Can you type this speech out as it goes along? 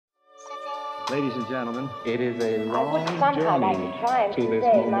Ladies and gentlemen, It is a I would long somehow like journey to try and to this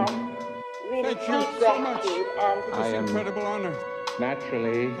convey my moment. really Thank you deep so much. gratitude and I am Incredible honor.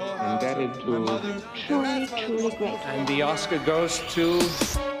 naturally indebted My to mother. truly, truly grateful. and the Oscar goes to...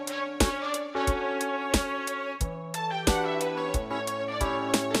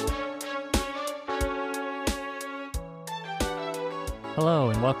 Hello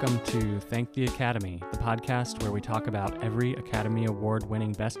and welcome to Thank the Academy, the podcast where we talk about every Academy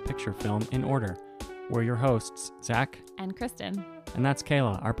Award-winning Best Picture film in order. We're your hosts, Zach, And Kristen. and that's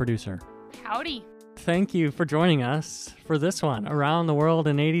Kayla, our producer. Howdy. Thank you for joining us for this one, Around the World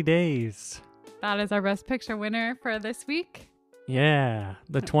in 80 Days. That is our Best Picture winner for this week. Yeah,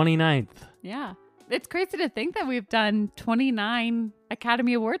 the 29th. Yeah. It's crazy to think that we've done 29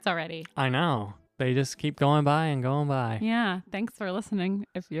 Academy Awards already. I know. They just keep going by and going by. Yeah. Thanks for listening.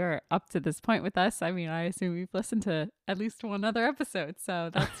 If you're up to this point with us, I mean, I assume you've listened to at least one other episode.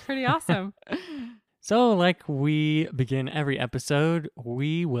 So that's pretty awesome. So, like we begin every episode,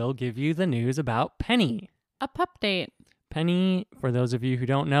 we will give you the news about Penny. A pup date. Penny, for those of you who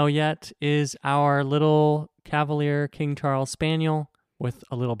don't know yet, is our little Cavalier King Charles Spaniel with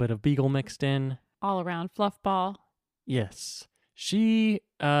a little bit of Beagle mixed in. All around fluff ball. Yes. She,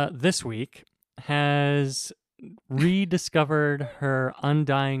 this week, has rediscovered her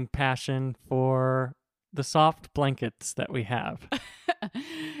undying passion for the soft blankets that we have.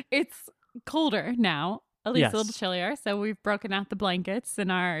 It's colder now, at least Yes. a little chillier. So we've broken out the blankets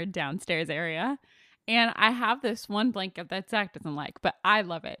in our downstairs area. And I have this one blanket that Zach doesn't like, but I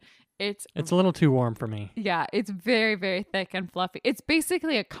love it. It's a little too warm for me. Yeah, it's very, very thick and fluffy. It's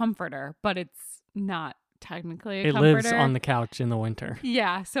basically a comforter, but it's not technically a It comforter. lives on the couch in the winter.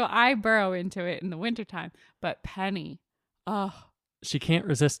 Yeah, so I burrow into it in the wintertime. But Penny, oh, She can't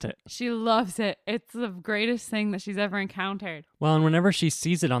resist it. she loves it. It's the greatest thing that she's ever encountered. Well, and whenever she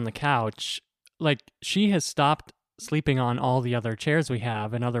sees it on the couch, like, she has stopped sleeping on all the other chairs we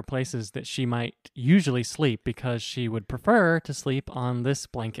have and other places that she might usually sleep because she would prefer to sleep on this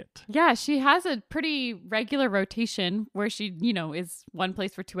blanket. Yeah, she has a pretty regular rotation where she, is one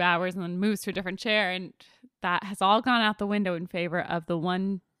place for 2 hours and then moves to a different chair. And that has all gone out the window in favor of the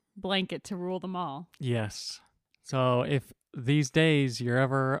one blanket to rule them all. Yes. So if these days you're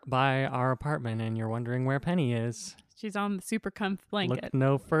ever by our apartment and you're wondering where Penny is, She's on the super comf blanket. look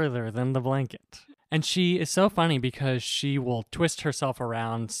no further than the blanket. And she is so funny because she will twist herself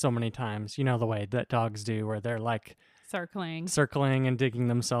around so many times. You know the way that dogs do where they're like circling and digging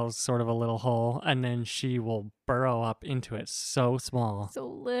themselves sort of a little hole, and then she will burrow up into it so small. So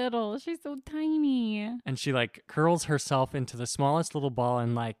little. She's so tiny. And she like curls herself into the smallest little ball,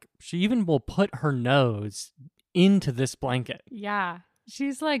 and like she even will put her nose into this blanket. Yeah.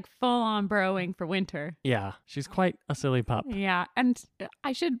 She's like full on burrowing for winter. Yeah, she's quite a silly pup. Yeah. And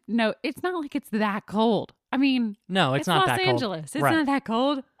I should note, it's not like it's that cold. I mean, No, it's not Los that Angeles. cold. It's Right. not that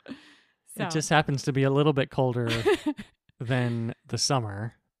cold. So. It just happens to be a little bit colder than the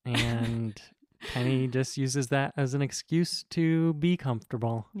summer, and Penny just uses that as an excuse to be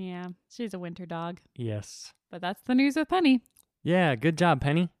comfortable. Yeah, she's a winter dog. Yes. But that's the news with Penny. Yeah, good job,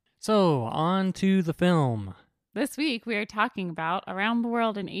 Penny. So, on to the film. This week, we are talking about Around the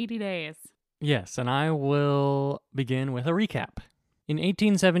World in 80 Days. Yes, and I will begin with a recap. In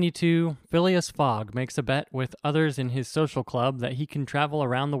 1872, Phileas Fogg makes a bet with others in his social club that he can travel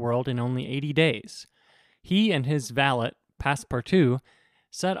around the world in only 80 days. He and his valet, Passepartout,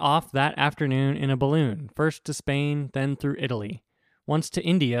 set off that afternoon in a balloon, first to Spain, then through Italy. Once to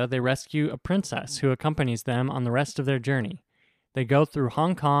India, they rescue a princess who accompanies them on the rest of their journey. They go through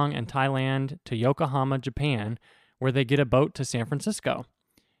Hong Kong and Thailand to Yokohama, Japan, where they get a boat to San Francisco.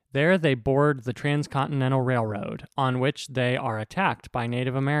 There they board the Transcontinental Railroad, on which they are attacked by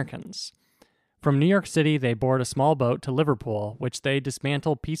Native Americans. From New York City, they board a small boat to Liverpool, which they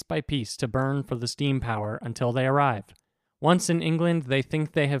dismantle piece by piece to burn for the steam power until they arrive. Once in England, they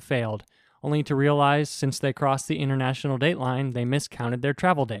think they have failed, only to realize since they crossed the international dateline, they miscounted their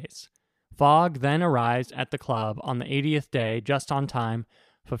travel days. Fogg then arrives at the club on the 80th day, just on time,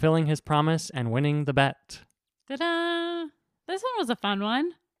 fulfilling his promise and winning the bet. Ta-da! This one was a fun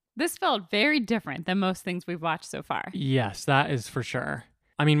one. This felt very different than most things we've watched so far. Yes, that is for sure.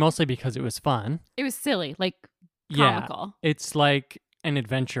 I mean, mostly because it was fun. It was silly, like comical. Yeah, it's like an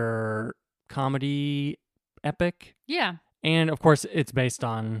adventure comedy epic. Yeah. And of course, it's based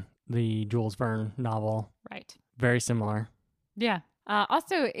on the Jules Verne novel. Right. Very similar. Yeah.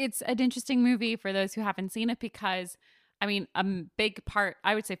 Also, it's an interesting movie for those who haven't seen it because, I mean, a big part,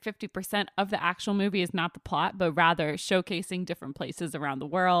 I would say 50% of the actual movie is not the plot, but rather showcasing different places around the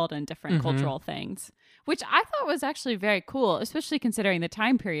world and different cultural things, which I thought was actually very cool, especially considering the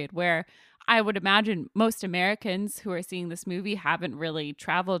time period where I would imagine most Americans who are seeing this movie haven't really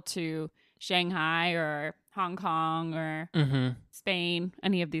traveled to Shanghai or Hong Kong or Spain,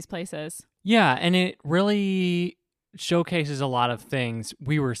 any of these places. Yeah, and it really showcases a lot of things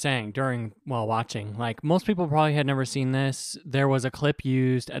we were saying while watching. Like, most people probably had never seen this. There was a clip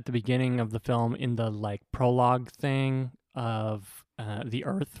used at the beginning of the film in the like prologue thing of the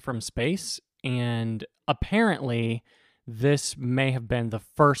Earth from space, and apparently this may have been the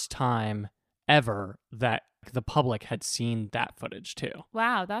first time ever that the public had seen that footage too.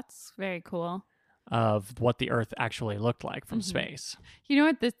 Wow, that's very cool. Of what the Earth actually looked like from space. You know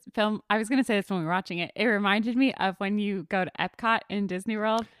what, this film, I was going to say this when we were watching it, it reminded me of when you go to Epcot in Disney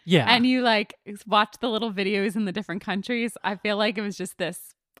World. Yeah. And you like watch the little videos in the different countries. I feel like it was just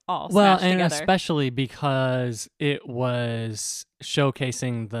this all well, smashed and together. especially because it was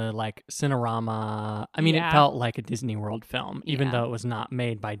showcasing the like Cinerama. I mean, Yeah. it felt like a Disney World film, even Yeah. though it was not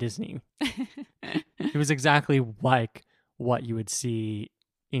made by Disney. It was exactly like what you would see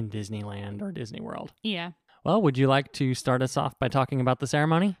in Disneyland or Disney World. Yeah. Well, would you like to start us off by talking about the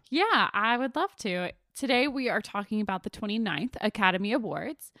ceremony? Yeah, I would love to. Today we are talking about the 29th Academy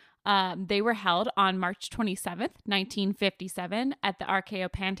Awards. They were held on March 27th, 1957 at the RKO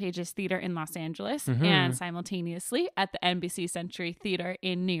Pantages Theater in Los Angeles and simultaneously at the Embassy Century Theater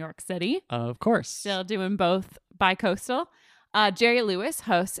in New York City. Of course. Still doing both bi-coastal. Jerry Lewis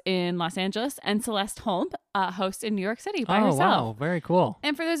hosts in Los Angeles and Celeste Holm hosts in New York City by herself. Wow, very cool.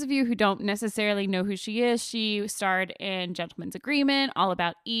 And for those of you who don't necessarily know who she is, she starred in Gentleman's Agreement, All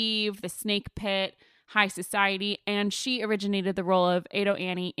About Eve, The Snake Pit, High Society, and she originated the role of Ado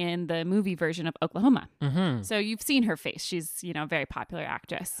Annie in the movie version of Oklahoma. So you've seen her face. She's, a very popular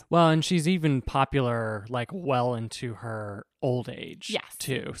actress. Well, and she's even popular like well into her old age Yes.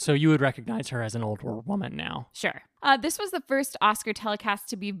 too. So you would recognize her as an older woman now. Sure. This was the first Oscar telecast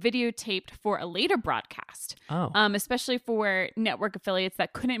to be videotaped for a later broadcast, Oh. especially for network affiliates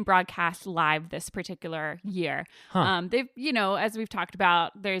that couldn't broadcast live this particular year. They've, as we've talked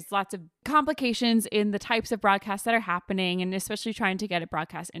about, there's lots of complications in the types of broadcasts that are happening, and especially trying to get it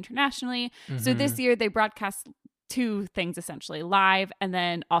broadcast internationally. So this year they broadcast two things essentially, live, and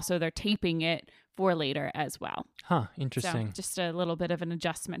then also they're taping it for later as well. Huh, So interesting. just a little bit of an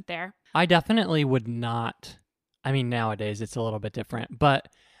adjustment there. I definitely would not. I mean, nowadays it's a little bit different, but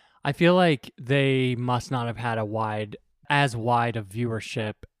I feel like they must not have had as wide a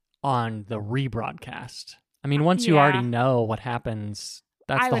viewership on the rebroadcast. I mean, once you already know what happens,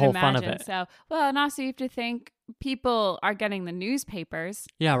 that's the whole fun of it. So, well, and also you have to think people are getting the newspapers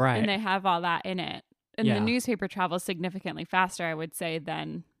Yeah, right. and they have all that in it. And Yeah. the newspaper travels significantly faster, I would say,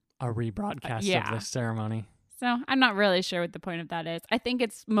 than. A rebroadcast Yeah. of this ceremony. So I'm not really sure what the point of that is. I think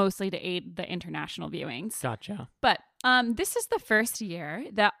it's mostly to aid the international viewings. Gotcha. But this is the first year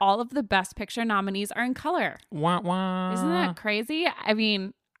that all of the Best Picture nominees are in color. Wah, wah. Isn't that crazy? I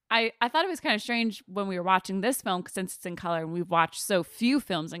mean, I thought it was kind of strange when we were watching this film since it's in color and we've watched so few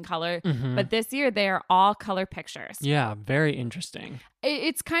films in color. But this year they are all color pictures. Yeah, very interesting.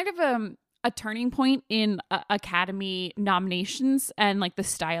 It's kind of a turning point in Academy nominations and like the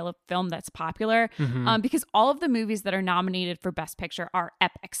style of film that's popular because all of the movies that are nominated for Best Picture are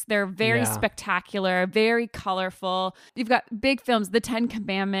epics. They're very spectacular, very colorful. You've got big films, The Ten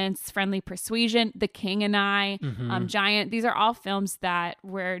Commandments, Friendly Persuasion, The King and I, Giant. These are all films that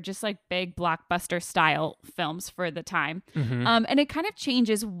were just like big blockbuster style films for the time. And it kind of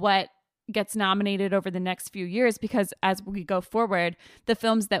changes what gets nominated over the next few years because as we go forward, the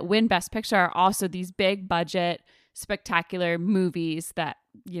films that win Best Picture are also these big budget, spectacular movies that,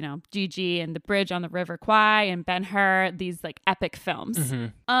 Gigi and The Bridge on the River Kwai and Ben-Hur, these like epic films.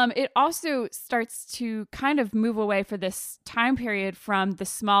 It also starts to kind of move away for this time period from the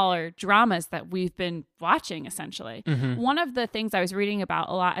smaller dramas that we've been watching, essentially. One of the things I was reading about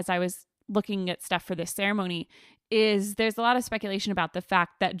a lot as I was looking at stuff for this ceremony is there's a lot of speculation about the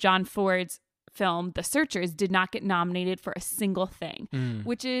fact that John Ford's film The Searchers did not get nominated for a single thing,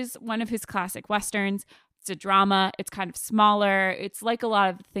 which is one of his classic westerns. It's a drama. It's kind of smaller. It's like a lot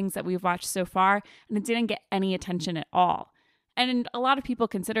of things that we've watched so far, and it didn't get any attention at all. And a lot of people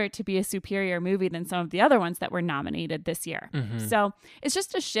consider it to be a superior movie than some of the other ones that were nominated this year. So it's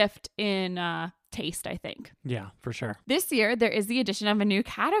just a shift in taste, I think. Yeah, for sure. This year, there is the addition of a new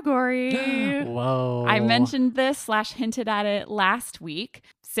category. Whoa. I mentioned this / hinted at it last week,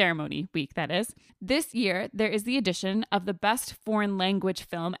 ceremony week, that is. This year, there is the addition of the Best Foreign Language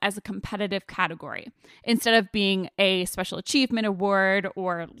Film as a competitive category. Instead of being a Special Achievement Award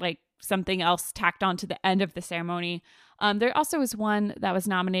or like something else tacked on to the end of the ceremony, there also was one that was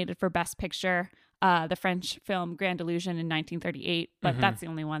nominated for Best Picture, the French film Grand Illusion in 1938, but that's the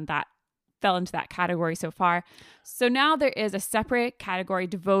only one that fell into that category so far. So now there is a separate category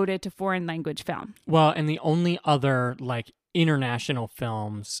devoted to foreign language film. Well, and the only other like international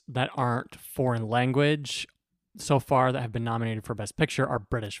films that aren't foreign language so far that have been nominated for Best Picture are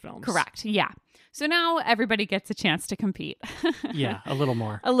British films. Correct. Yeah. So now everybody gets a chance to compete. Yeah, a little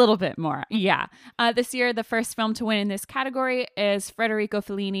more. A little bit more. Yeah. This year, the first film to win in this category is Federico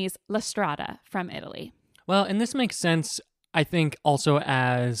Fellini's La Strada from Italy. Well, and this makes sense, I think, also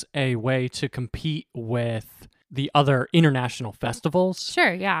as a way to compete with the other international festivals.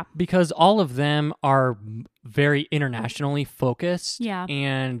 Sure, yeah. Because all of them are very internationally focused. Yeah.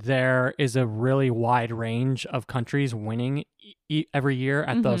 And there is a really wide range of countries winning every year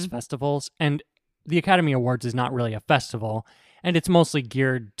at those festivals. And the Academy Awards is not really a festival, and it's mostly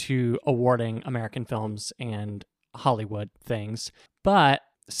geared to awarding American films and Hollywood things. But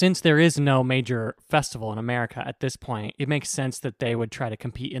since there is no major festival in America at this point, it makes sense that they would try to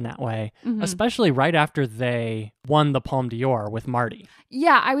compete in that way, especially right after they won the Palme d'Or with Marty.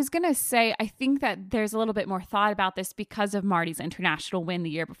 Yeah, I was going to say, I think that there's a little bit more thought about this because of Marty's international win the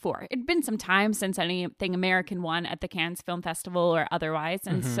year before. It'd been some time since anything American won at the Cannes Film Festival or otherwise.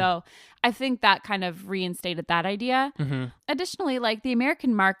 And so I think that kind of reinstated that idea. Additionally, like the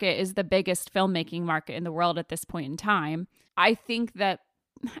American market is the biggest filmmaking market in the world at this point in time. I think that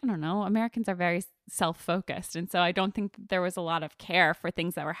I don't know, Americans are very self-focused. And so I don't think that there was a lot of care for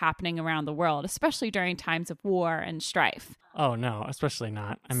things that were happening around the world, especially during times of war and strife. Oh, no, especially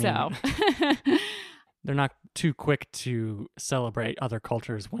not. I mean, they're not too quick to celebrate other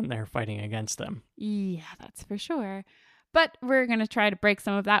cultures when they're fighting against them. Yeah, that's for sure. But we're going to try to break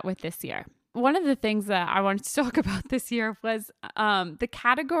some of that with this year. One of the things that I wanted to talk about this year was the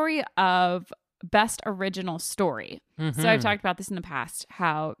category of Best Original Story. So I've talked about this in the past,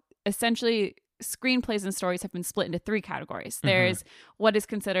 how essentially screenplays and stories have been split into three categories. There's what is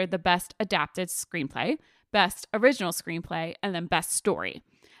considered the best adapted screenplay, best original screenplay, and then best story.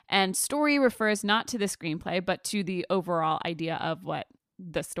 And story refers not to the screenplay, but to the overall idea of what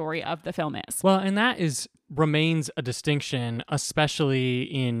the story of the film is. Well, and that remains a distinction, especially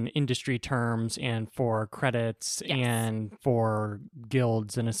in industry terms and for credits and for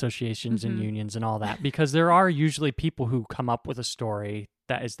guilds and associations and unions and all that, because there are usually people who come up with a story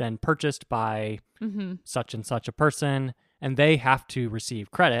that is then purchased by such and such a person, and they have to receive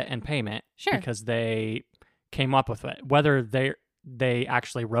credit and payment because they came up with it, whether they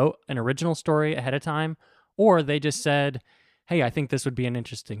actually wrote an original story ahead of time or they just said, hey, I think this would be an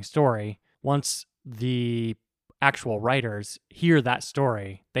interesting story. Once the actual writers hear that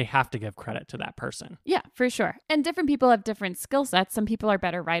story, they have to give credit to that person. Yeah, for sure. And different people have different skill sets. Some people are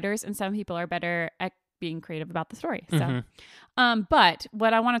better writers and some people are better at being creative about the story. So, but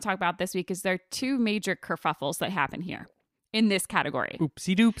what I want to talk about this week is there are two major kerfuffles that happen here in this category.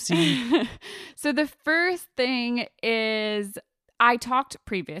 Oopsie doopsie. So the first thing is, I talked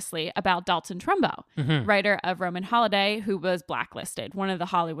previously about Dalton Trumbo, writer of Roman Holiday, who was blacklisted, one of the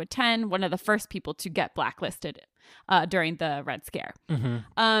Hollywood 10, one of the first people to get blacklisted during the Red Scare.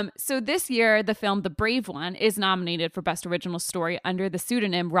 So this year, the film The Brave One is nominated for Best Original Story under the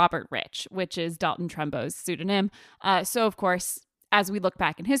pseudonym Robert Rich, which is Dalton Trumbo's pseudonym. So, of course, as we look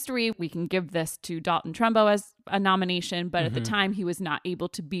back in history, we can give this to Dalton Trumbo as a nomination, but at the time he was not able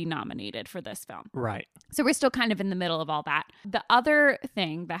to be nominated for this film. Right. So we're still kind of in the middle of all that. The other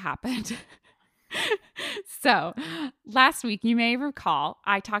thing that happened, so last week, you may recall,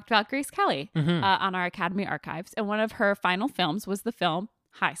 I talked about Grace Kelly on our Academy Archives, and one of her final films was the film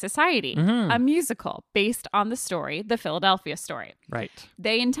High Society, a musical based on the story, The Philadelphia Story. Right.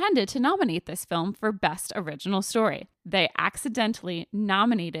 They intended to nominate this film for Best Original Story. They accidentally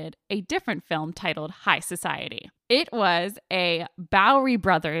nominated a different film titled High Society. It was a Bowery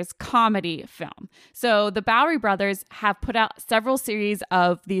Brothers comedy film. So the Bowery Brothers have put out several series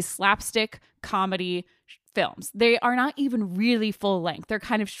of these slapstick comedy films. They are not even really full length. They're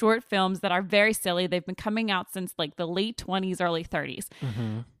kind of short films that are very silly. They've been coming out since like the late 20s, early 30s.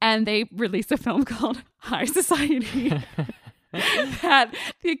 And they released a film called High Society that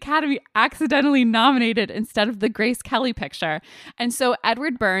the Academy accidentally nominated instead of the Grace Kelly picture. And so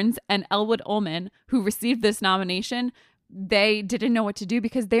Edward Burns and Elwood Ullman, who received this nomination, they didn't know what to do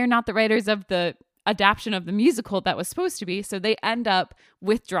because they're not the writers of the adaptation of the musical that was supposed to be. So they end up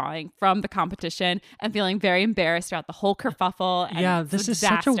withdrawing from the competition and feeling very embarrassed throughout the whole kerfuffle. And yeah, this is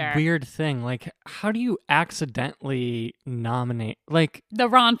such a weird thing. Like, how do you accidentally nominate like the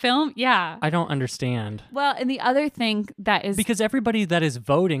wrong film? Yeah. I don't understand. Well, and the other thing that is because everybody that is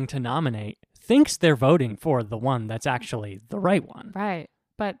voting to nominate thinks they're voting for the one that's actually the right one. Right.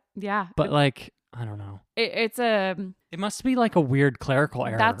 But yeah. But like, I don't know. It's a It must be like a weird clerical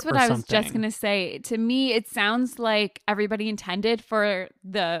error. That's what or I was just something. going to say. To me, it sounds like everybody intended for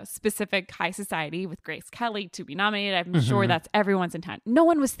the specific High Society with Grace Kelly to be nominated. I'm sure that's everyone's intent. No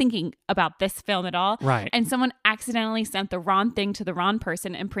one was thinking about this film at all. Right. And someone accidentally sent the wrong thing to the wrong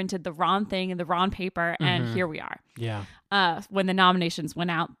person and printed the wrong thing in the wrong paper. And here we are. Yeah. When the nominations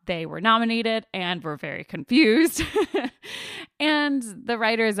went out, they were nominated and were very confused. And the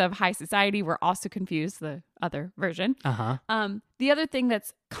writers of High Society were also confused, the other version. The other thing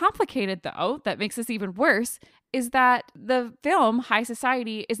that's complicated, though, that makes this even worse, is that the film High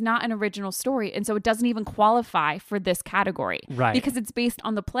Society is not an original story. And so it doesn't even qualify for this category. Right. Because it's based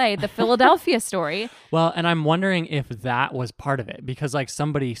on the play, The Philadelphia Story. Well, and I'm wondering if that was part of it, because like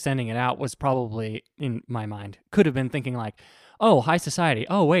somebody sending it out was probably, in my mind, could have been thinking like, oh, High Society.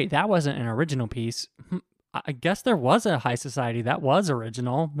 Oh, wait, that wasn't an original piece. I guess there was a High Society that was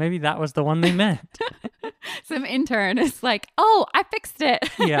original. Maybe that was the one they meant. Some intern is like, oh, I fixed it.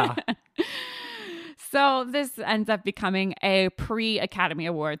 Yeah. So this ends up becoming a pre-Academy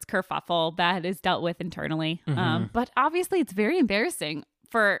Awards kerfuffle that is dealt with internally. But obviously it's very embarrassing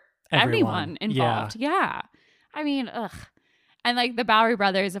for everyone involved. Yeah. I mean, ugh. And like the Bowery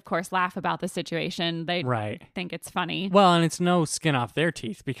brothers, of course, laugh about the situation. They think it's funny. Well, and it's no skin off their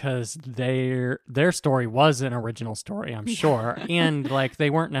teeth because their story was an original story, I'm sure. And like they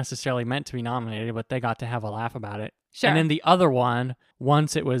weren't necessarily meant to be nominated, but they got to have a laugh about it. Sure. And then the other one,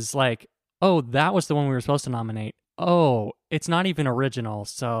 once it was like, oh, that was the one we were supposed to nominate. Oh, it's not even original,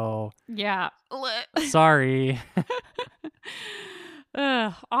 so Yeah. sorry.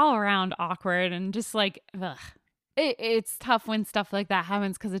 All around awkward and just like, ugh. It's tough when stuff like that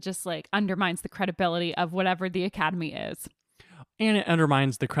happens because it just like undermines the credibility of whatever the Academy is. And it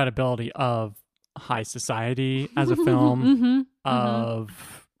undermines the credibility of High Society as a film,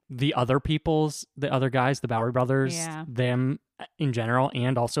 of the other guys, the Bowery brothers, them in general,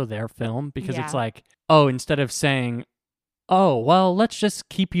 and also their film, because it's like, oh, instead of saying, oh, well, let's just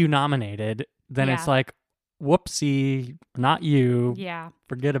keep you nominated, then it's like, whoopsie, not you. Yeah.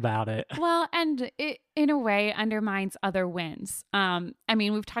 Forget about it. Well, and it, in a way, undermines other wins. I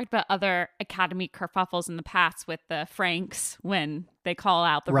mean, we've talked about other Academy kerfuffles in the past with the Franks when they call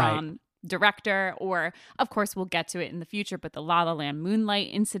out the wrong director, or, of course, we'll get to it in the future, but the La La Land Moonlight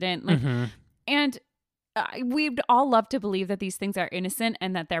incident. Like, and we'd all love to believe that these things are innocent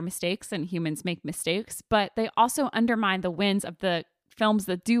and that they're mistakes and humans make mistakes, but they also undermine the wins of the films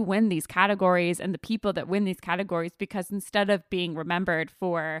that do win these categories and the people that win these categories, because instead of being remembered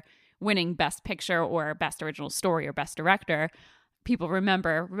for winning Best Picture or Best Original Story or Best Director, people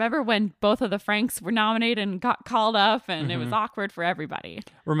remember when both of the Franks were nominated and got called up, and it was awkward for everybody.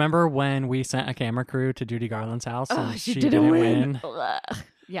 Remember when we sent a camera crew to Judy Garland's house and she didn't win?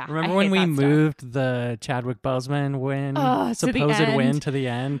 Yeah. Remember when we moved the Chadwick Boseman supposed win to the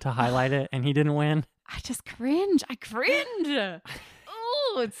end to highlight it, and he didn't win? I just cringe.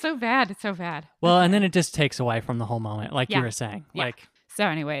 Oh, it's so bad. It's so bad. Well, and then it just takes away from the whole moment, like you were saying. Yeah. Like, so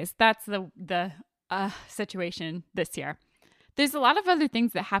anyways, that's the situation this year. There's a lot of other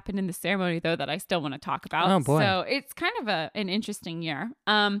things that happened in the ceremony, though, that I still want to talk about. Oh, boy. So it's kind of an interesting year.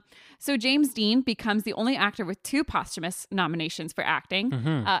 So James Dean becomes the only actor with 2 posthumous nominations for acting.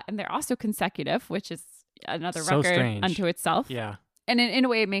 And they're also consecutive, which is another So record strange. unto itself. yeah. And in a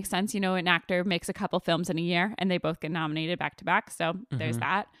way, it makes sense. You know, an actor makes a couple films in a year and they both get nominated back to back. So there's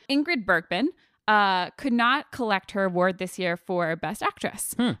that. Ingrid Bergman could not collect her award this year for Best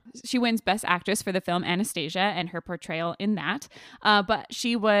Actress. She wins Best Actress for the film Anastasia and her portrayal in that. But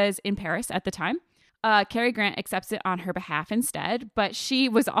she was in Paris at the time. Cary Grant accepts it on her behalf instead, but she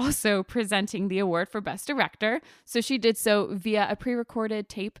was also presenting the award for Best Director. So she did so via a pre-recorded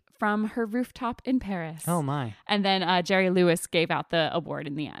tape from her rooftop in Paris. Oh, my. And then Jerry Lewis gave out the award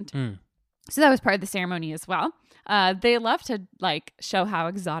in the end. So that was part of the ceremony as well. They love to like show how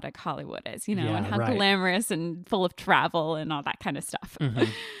exotic Hollywood is, you know, Yeah, and how right. glamorous and full of travel and all that kind of stuff.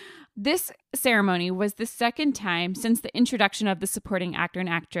 This ceremony was the second time since the introduction of the supporting actor and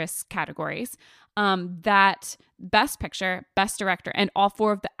actress categories that Best Picture, Best Director, and all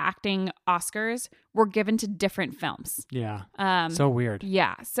 4 of the acting Oscars were given to different films. Yeah. So weird.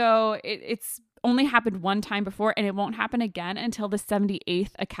 Yeah. So it's only happened one time before, and it won't happen again until the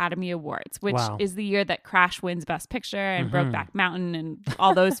 78th Academy Awards, which is the year that Crash wins Best Picture and Brokeback Mountain and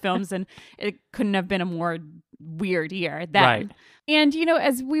all those films. And it couldn't have been a more weird year then. Right. And, you know,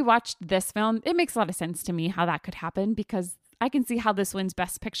 as we watched this film, it makes a lot of sense to me how that could happen, because I can see how this wins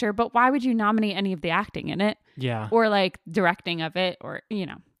Best Picture, but why would you nominate any of the acting in it? Yeah. Or like directing of it, or, you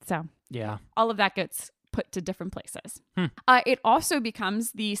know, so Yeah. all of that gets put to different places. It also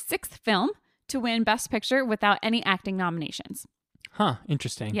becomes the 6th film to win Best Picture without any acting nominations. Huh,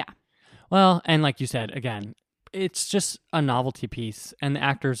 interesting. Yeah. Well, and like you said, again, it's just a novelty piece and the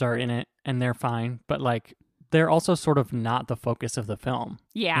actors are in it and they're fine, but like they're also sort of not the focus of the film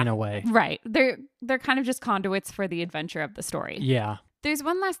Yeah. in a way. Right. They're kind of just conduits for the adventure of the story. Yeah. There's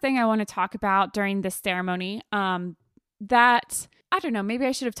one last thing I want to talk about during this ceremony that, I don't know, maybe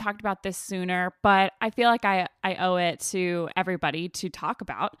I should have talked about this sooner, but I feel like I owe it to everybody to talk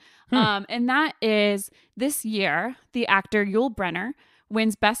about. And that is this year, the actor Yul Brynner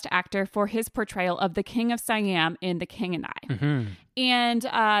wins Best Actor for his portrayal of the King of Siam in The King and I. Mm-hmm.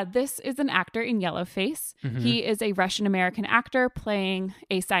 And this is an actor in Yellowface. Mm-hmm. He is a Russian-American actor playing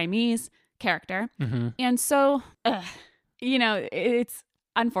a Siamese character. Mm-hmm. And so, you know, it's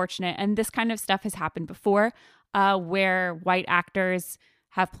unfortunate. And this kind of stuff has happened before where white actors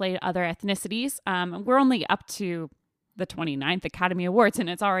have played other ethnicities. We're only up to the 29th Academy Awards, and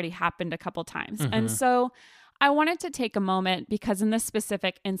it's already happened a couple times. Mm-hmm. And so I wanted to take a moment because in this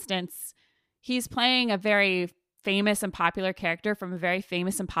specific instance, he's playing a very famous and popular character from a very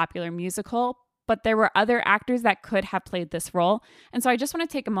famous and popular musical, but there were other actors that could have played this role. And so I just want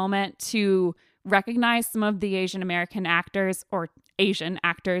to take a moment to recognize some of the Asian American actors or Asian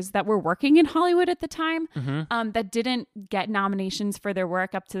actors that were working in Hollywood at the time that didn't get nominations for their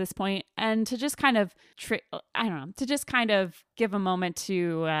work up to this point, and to just kind of, give a moment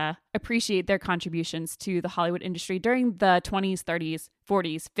to appreciate their contributions to the Hollywood industry during the 20s, 30s,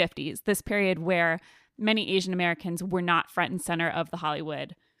 40s, 50s, this period where many Asian Americans were not front and center of the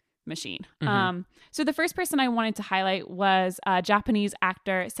Hollywood machine. So the first person I wanted to highlight was Japanese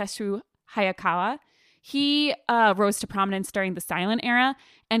actor Sessue Hayakawa. He rose to prominence during the silent era,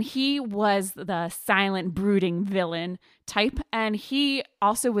 and he was the silent, brooding villain type. And he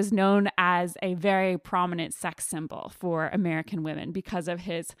also was known as a very prominent sex symbol for American women because of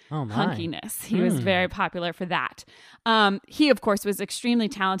his hunkiness. He was very popular for that. He, of course, was extremely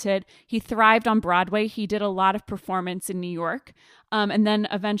talented. He thrived on Broadway. He did a lot of performance in New York, and then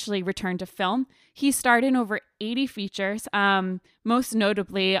eventually returned to film. He starred in over 80 features, most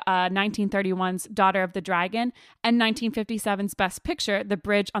notably 1931's Daughter of the Dragon and 1957's Best Picture, The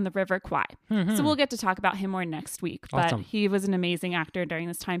Bridge on the River Kwai. So we'll get to talk about him more next week, but he was an amazing actor during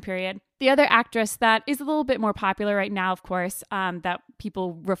this time period. The other actress that is a little bit more popular right now, of course, that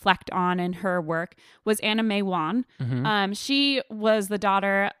people reflect on in her work was Anna May Won. She was the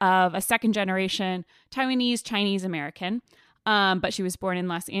daughter of a second-generation Taiwanese Chinese American. But she was born in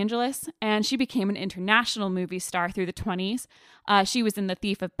Los Angeles, and she became an international movie star through the 20s. She was in The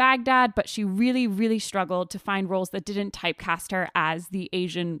Thief of Baghdad, but she really, really struggled to find roles that didn't typecast her as the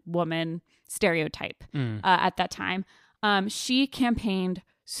Asian woman stereotype at that time. She campaigned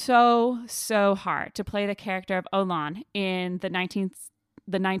so hard to play the character of Olan in the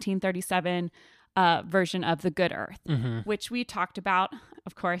 1937 version of The Good Earth, which we talked about.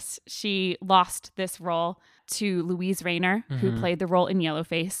 Of course, she lost this role to Louise Rayner, who played the role in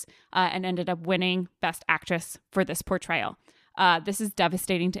Yellowface, and ended up winning Best Actress for this portrayal. This is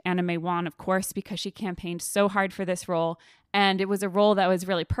devastating to Anna May Won, of course, because she campaigned so hard for this role, and it was a role that was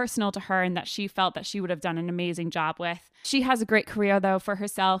really personal to her and that she felt that she would have done an amazing job with. She has a great career, though, for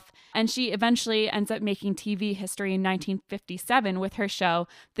herself, and she eventually ends up making TV history in 1957 with her show,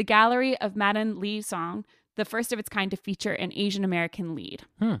 The Gallery of Madame Li Song, the first of its kind to feature an Asian American lead.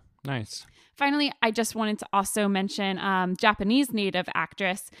 Nice. Finally, I just wanted to also mention Japanese native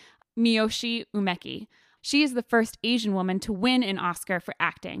actress Miyoshi Umeki. She is the first Asian woman to win an Oscar for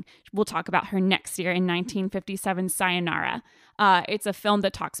acting. We'll talk about her next year in 1957's Sayonara. It's a film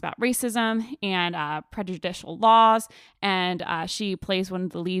that talks about racism and prejudicial laws, and she plays one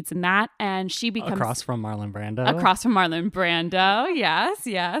of the leads in that, and she becomes... Across from Marlon Brando. Across from Marlon Brando,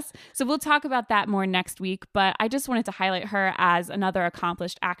 yes. So we'll talk about that more next week, but I just wanted to highlight her as another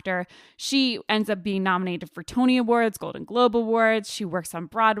accomplished actor. She ends up being nominated for Tony Awards, Golden Globe Awards. She works on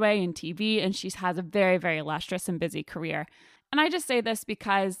Broadway and TV, and she has a very, very illustrious and busy career. And I just say this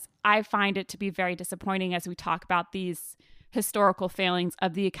because I find it to be very disappointing as we talk about these historical failings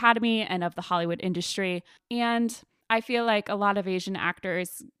of the Academy and of the Hollywood industry. And I feel like a lot of Asian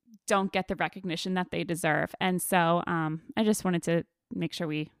actors don't get the recognition that they deserve. And so I just wanted to make sure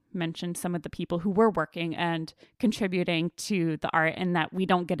we mentioned some of the people who were working and contributing to the art and that we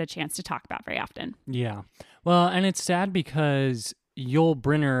don't get a chance to talk about very often. Yeah. Well, and it's sad because Yul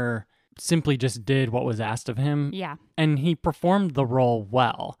Brynner simply just did what was asked of him. Yeah. And he performed the role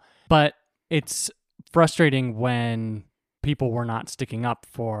well. But it's frustrating when people were not sticking up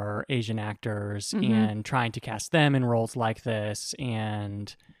for Asian actors and trying to cast them in roles like this.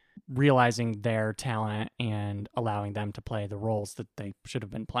 And realizing their talent and allowing them to play the roles that they should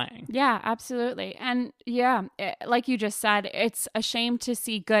have been playing. Yeah, absolutely. And yeah, like you just said, it's a shame to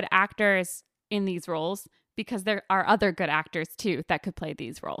see good actors in these roles because there are other good actors too that could play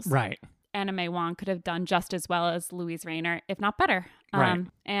these roles. Right. Anna May Wong could have done just as well as Louise Rayner, if not better. Right.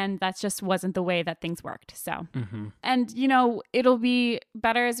 And that just wasn't the way that things worked. So, Mm-hmm. and, it'll be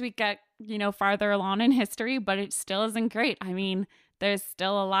better as we get, farther along in history, but it still isn't great. I mean, there's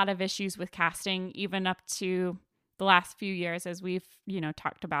still a lot of issues with casting, even up to the last few years, as we've,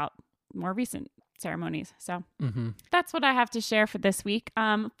 talked about more recent ceremonies. So that's what I have to share for this week.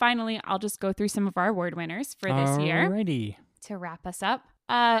 Finally, I'll just go through some of our award winners for this year Alrighty. to wrap us up.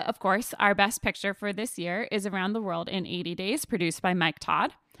 Of course, our best picture for this year is Around the World in 80 Days, produced by Mike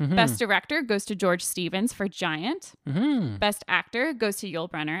Todd. Best director goes to George Stevens for Giant. Best actor goes to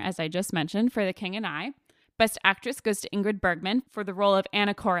Yul Brynner, as I just mentioned, for The King and I. Best actress goes to Ingrid Bergman for the role of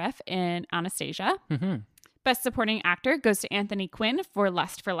Anna Koreff in Anastasia. Best supporting actor goes to Anthony Quinn for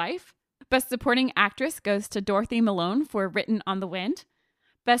Lust for Life. Best supporting actress goes to Dorothy Malone for Written on the Wind.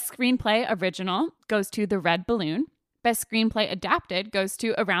 Best screenplay original goes to The Red Balloon. Best Screenplay Adapted goes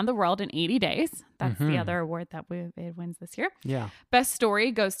to Around the World in 80 Days. That's the other award that it wins this year. Yeah. Best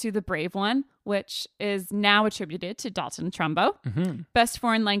Story goes to The Brave One, which is now attributed to Dalton Trumbo. Best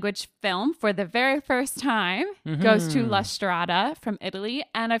Foreign Language Film for the very first time goes to La Strada from Italy.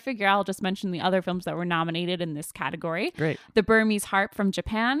 And I figure I'll just mention the other films that were nominated in this category. Great. The Burmese Harp from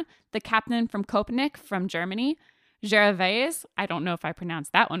Japan. The Captain from Köpenick from Germany. Gervais, I don't know if I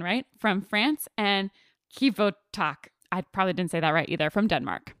pronounced that one right, from France. And Kivotak, I probably didn't say that right either, from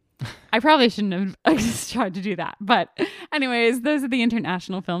Denmark. I probably shouldn't have tried to do that. But anyways, those are the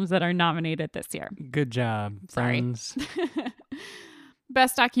international films that are nominated this year. Good job, friends.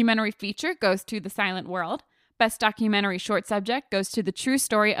 Best Documentary Feature goes to The Silent World. Best Documentary Short Subject goes to The True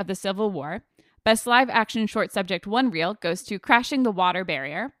Story of the Civil War. Best Live Action Short Subject 1 Reel goes to Crashing the Water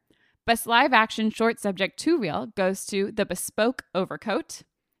Barrier. Best Live Action Short Subject 2 Reel goes to The Bespoke Overcoat.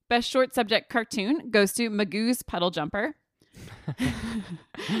 Best Short Subject Cartoon goes to Magoo's Puddle Jumper.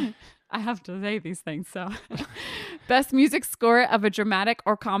 I have to say these things, so. Best Music Score of a Dramatic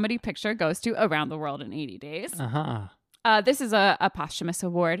or Comedy Picture goes to Around the World in 80 Days. This is a posthumous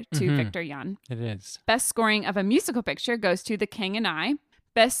award to Victor Young. It is. Best Scoring of a Musical Picture goes to The King and I.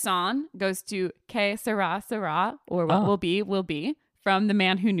 Best Song goes to Que Sera Sera, or What Will Be, from The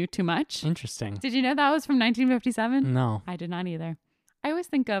Man Who Knew Too Much. Interesting. Did you know that was from 1957? No. I did not either. I always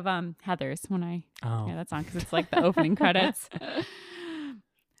think of Heathers when I hear that song because it's like the opening credits.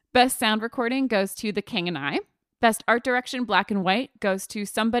 Best Sound Recording goes to The King and I. Best Art Direction Black and White goes to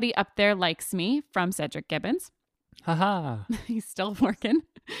Somebody Up There Likes Me from Cedric Gibbons. Haha. He's still working.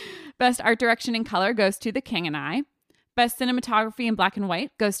 Best Art Direction in Color goes to The King and I. Best Cinematography in Black and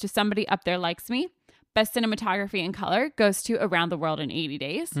White goes to Somebody Up There Likes Me. Best Cinematography in Color goes to Around the World in 80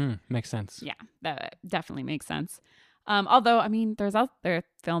 Days. Makes sense. Yeah, that definitely makes sense. Although, I mean, there's other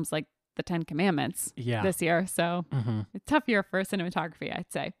films like The Ten Commandments this year, so it's a tough year for cinematography,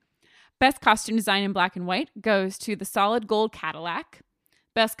 I'd say. Best Costume Design in Black and White goes to The Solid Gold Cadillac.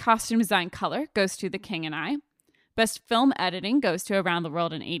 Best Costume Design Color goes to The King and I. Best Film Editing goes to Around the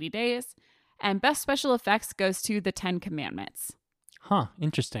World in 80 Days. And Best Special Effects goes to The Ten Commandments. Huh,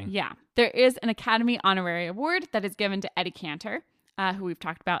 interesting. Yeah. There is an Academy Honorary Award that is given to Eddie Cantor, who we've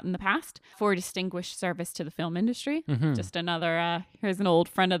talked about in the past, for distinguished service to the film industry. Just another, here's an old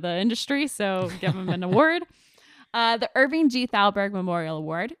friend of the industry, so give him an award. The Irving G. Thalberg Memorial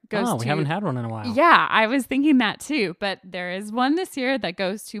Award goes to... we haven't had one in a while. Yeah, I was thinking that too, but there is one this year that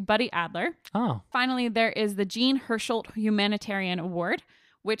goes to Buddy Adler. Oh. Finally, there is the Jean Hersholt Humanitarian Award,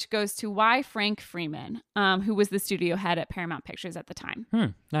 which goes to Y. Frank Freeman, who was the studio head at Paramount Pictures at the time.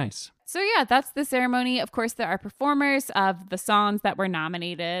 Nice. So yeah, that's the ceremony. Of course, there are performers of the songs that were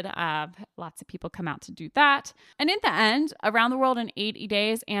nominated. Lots of people come out to do that. And in the end, Around the World in 80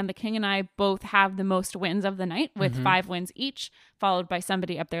 Days and The King and I both have the most wins of the night with 5 wins each, followed by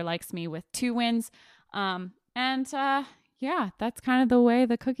Somebody Up There Likes Me with 2 wins. Yeah, that's kind of the way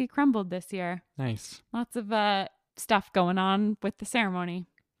the cookie crumbled this year. Nice. Lots of stuff going on with the ceremony.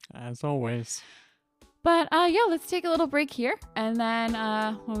 As always. But yeah, let's take a little break here. And then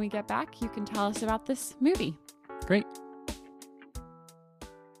when we get back, you can tell us about this movie. Great.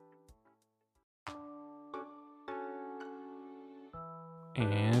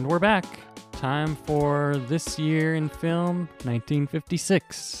 And we're back. Time for This Year in Film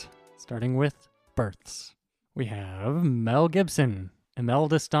 1956. Starting with births. We have Mel Gibson,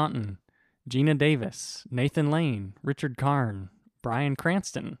 Imelda Staunton, Gina Davis, Nathan Lane, Richard Karn, Bryan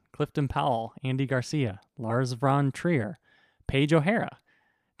Cranston, Clifton Powell, Andy Garcia, Lars von Trier, Paige O'Hara,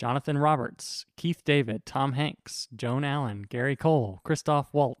 Jonathan Roberts, Keith David, Tom Hanks, Joan Allen, Gary Cole,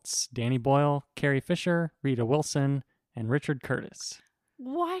 Christoph Waltz, Danny Boyle, Carrie Fisher, Rita Wilson, and Richard Curtis.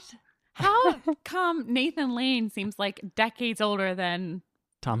 What? How come Nathan Lane seems like decades older than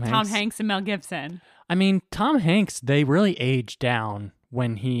Tom Hanks and Mel Gibson? I mean, Tom Hanks, they really age down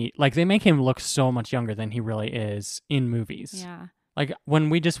when they make him look so much younger than he really is in movies. Yeah. Like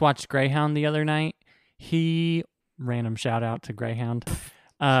when we just watched Greyhound the other night, random shout out to Greyhound.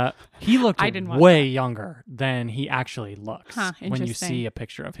 He looked way younger than he actually looks when you see a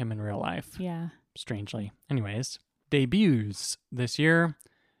picture of him in real life. Yeah. Strangely. Anyways, debuts this year.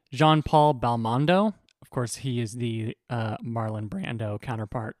 Jean-Paul Belmondo. Of course, he is the Marlon Brando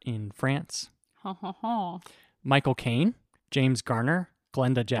counterpart in France. Michael Caine, James Garner,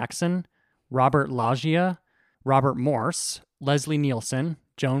 Glenda Jackson, Robert Loggia, Robert Morse, Leslie Nielsen,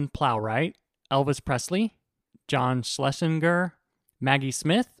 Joan Plowright, Elvis Presley, John Schlesinger, Maggie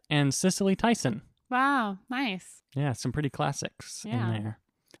Smith, and Cicely Tyson. Wow, nice. Yeah, some pretty classics in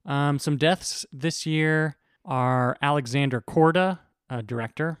there. Some deaths this year are Alexander Korda, a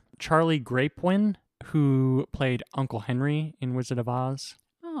director, Charlie Grapewin, who played Uncle Henry in Wizard of Oz.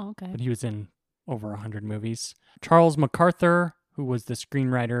 Oh, okay. But he was in over 100 movies. Charles MacArthur, who was the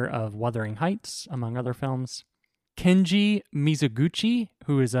screenwriter of Wuthering Heights, among other films. Kenji Mizoguchi,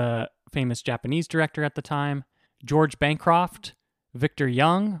 who is a famous Japanese director at the time. George Bancroft, Victor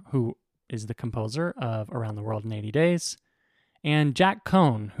Young, who is the composer of Around the World in 80 Days. And Jack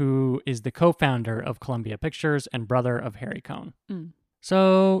Cohn, who is the co-founder of Columbia Pictures and brother of Harry Cohn.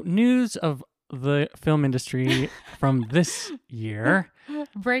 So, news of the film industry from this year.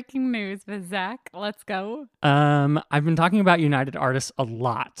 Breaking news with Zach. Let's go. I've been talking about United Artists a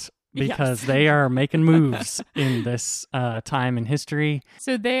lot because they are making moves in this time in history.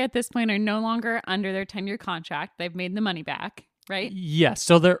 So they, at this point, are no longer under their 10-year contract. They've made the money back, right? Yes.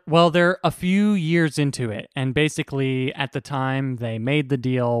 So they're a few years into it. And basically, at the time, they made the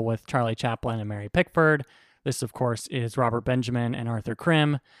deal with Charlie Chaplin and Mary Pickford. This, of course, is Robert Benjamin and Arthur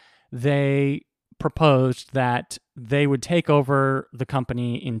Krim. They proposed that they would take over the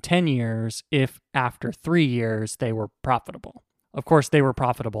company in 10 years if after 3 years they were profitable. Of course, they were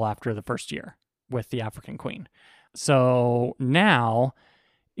profitable after the first year with The African Queen. So now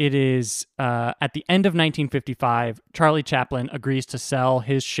it is at the end of 1955, Charlie Chaplin agrees to sell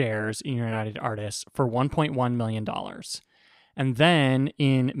his shares in United Artists for $1.1 million. And then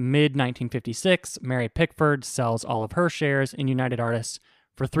in mid-1956, Mary Pickford sells all of her shares in United Artists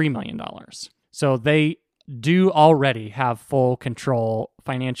for $3 million. So they do already have full control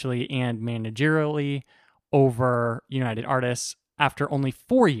financially and managerially over United Artists after only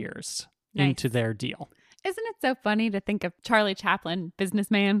 4 years into their deal. Isn't it so funny to think of Charlie Chaplin,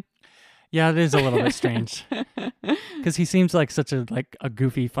 businessman? Yeah, it is a little bit strange because he seems like such a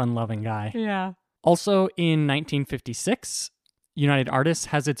goofy, fun-loving guy. Yeah. Also in 1956, United Artists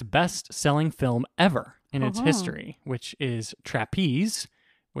has its best-selling film ever in its history, which is Trapeze,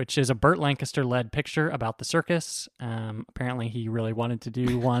 which is a Burt Lancaster-led picture about the circus. Apparently, he really wanted to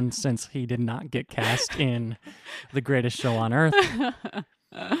do one since he did not get cast in The Greatest Show on Earth.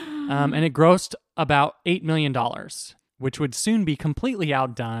 And it grossed about $8 million, which would soon be completely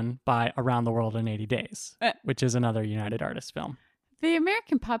outdone by Around the World in 80 Days, which is another United Artists film. The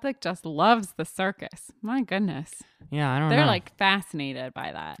American public just loves the circus. My goodness. Yeah, I don't know. They're fascinated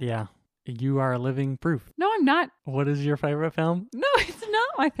by that. Yeah. You are living proof. No, I'm not. What is your favorite film? No, it's not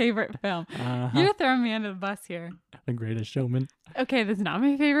my favorite film. You're throwing me under the bus here. The Greatest Showman. Okay, this is not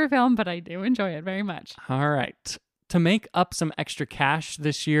my favorite film, but I do enjoy it very much. All right. To make up some extra cash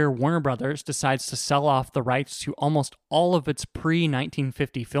this year, Warner Brothers decides to sell off the rights to almost all of its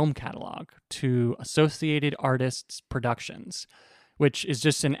pre-1950 film catalog to Associated Artists Productions, which is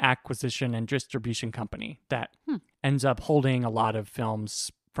just an acquisition and distribution company that ends up holding a lot of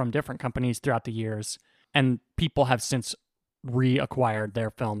films from different companies throughout the years. And people have since reacquired their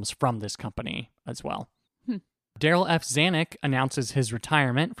films from this company as well. Daryl F. Zanuck announces his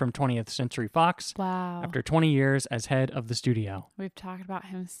retirement from 20th Century Fox after 20 years as head of the studio. We've talked about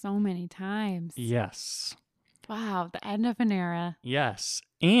him so many times. Yes. Wow, the end of an era. Yes.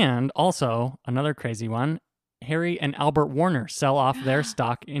 And also, another crazy one, Harry and Albert Warner sell off their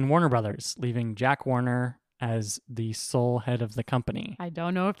stock in Warner Brothers, leaving Jack Warner as the sole head of the company. I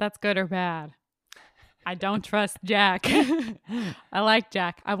don't know if that's good or bad. I don't trust Jack. I like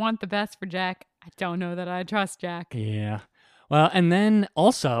Jack. I want the best for Jack. I don't know that I trust Jack. Yeah. Well, and then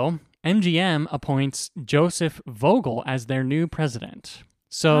also, MGM appoints Joseph Vogel as their new president.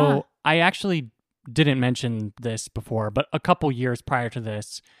 So I actually didn't mention this before, but a couple years prior to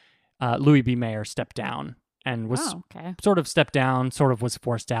this, Louis B. Mayer stepped down and was Oh, okay. sort of stepped down, sort of was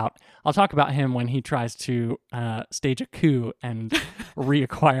forced out. I'll talk about him when he tries to stage a coup and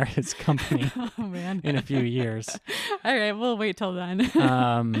reacquire his company Oh, man. in a few years. All right, we'll wait till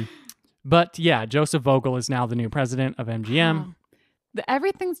then. But yeah, Joseph Vogel is now the new president of MGM. Wow.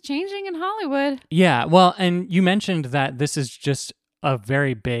 Everything's changing in Hollywood. Yeah, well, and you mentioned that this is just a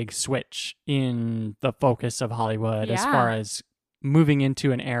very big switch in the focus of Hollywood as Yeah. far as moving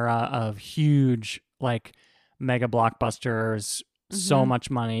into an era of huge, like, mega blockbusters, so Mhm. much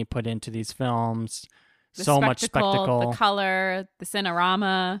money put into these films, The so much spectacle. the color, the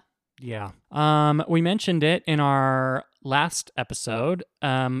cinerama. Yeah. We mentioned it in our last episode,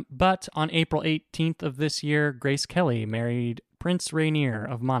 but on April 18th of this year, Grace Kelly married Prince Rainier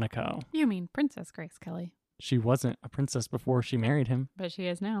of Monaco. You mean Princess Grace Kelly, She wasn't a princess before she married him. but she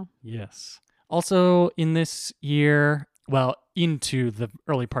is now. Yes. Also in this year, well, into the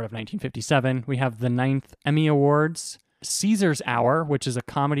early part of 1957, we have the 9th Emmy Awards. Caesar's Hour, which is a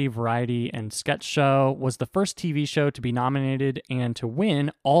comedy, variety, and sketch show, was the first TV show to be nominated and to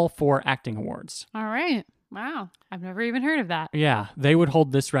win all 4 acting awards. All right. Wow. I've never even heard of that. Yeah, they would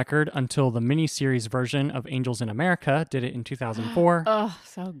hold this record until the miniseries version of Angels in America did it in 2004, Oh,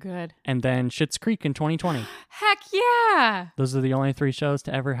 so good. and then Schitt's Creek in 2020. Heck yeah. Those are the only 3 shows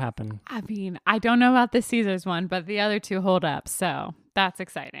to ever happen. I mean, I don't know about the Caesars one, but the other 2 hold up. So that's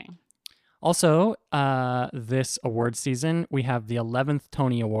exciting. Also, this award season, we have the 11th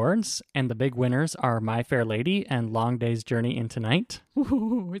Tony Awards, and the big winners are My Fair Lady and Long Day's Journey into Night.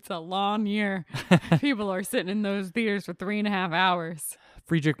 Ooh, it's a long year. People are sitting in those theaters for 3.5 hours.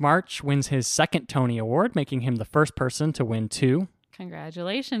 Friedrich March wins his 2nd Tony Award, making him the first person to win 2.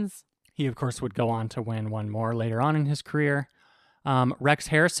 Congratulations. He, of course, would go on to win 1 more later on in his career. Rex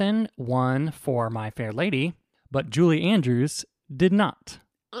Harrison won for My Fair Lady, but Julie Andrews did not.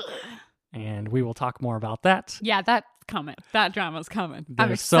 And we will talk more about that. Yeah, that's coming. That drama's coming. I'm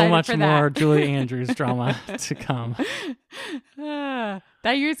There's so excited much for more that. Julie Andrews drama to come. That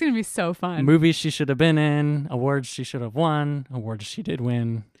year's going to be so fun. Movies she should have been in, awards she should have won, awards she did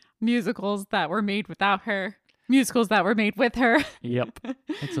win. Musicals that were made without her. Musicals that were made with her. Yep,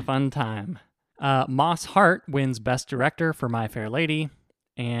 it's a fun time. Moss Hart wins Best Director for My Fair Lady,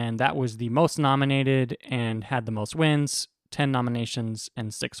 and that was the most nominated and had the most wins, 10 nominations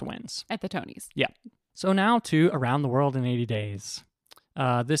and 6 wins. At the Tonys. Yeah. So now to Around the World in 80 Days.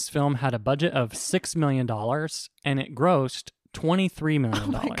 This film had a budget of $6 million, and it grossed $23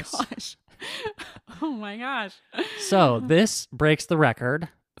 million. Oh my gosh. Oh my gosh. So this breaks the record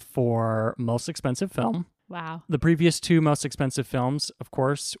for most expensive film. Wow. The previous 2 most expensive films, of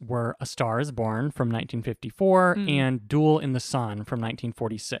course, were A Star is Born from 1954 and Duel in the Sun from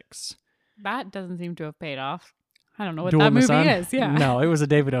 1946. That doesn't seem to have paid off. I don't know what Duel that in the movie Sun? is. Yeah. No, it was a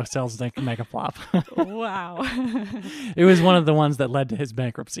David O. Selznick mega flop. Wow. It was one of the ones that led to his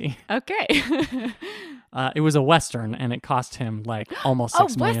bankruptcy. Okay. It was a Western, and it cost him like almost Oh,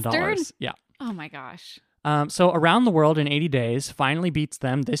 $6 million. Western? Yeah. Oh my gosh. So Around the World in 80 Days finally beats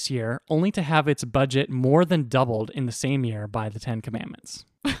them this year, only to have its budget more than doubled in the same year by the 10 Commandments.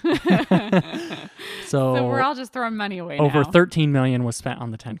 So we're all just throwing money away over now. $13 million was spent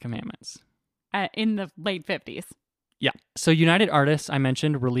on the 10 Commandments. In the late 50s. Yeah. So United Artists, I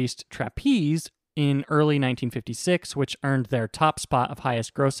mentioned, released Trapeze in early 1956, which earned their top spot of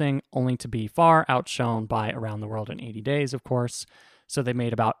highest grossing, only to be far outshone by Around the World in 80 Days, of course. So they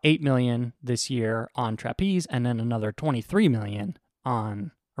made about $8 million this year on Trapeze, and then another $23 million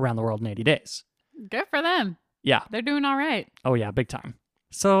on Around the World in 80 Days. Good for them. Yeah. They're doing all right. Oh, yeah, big time.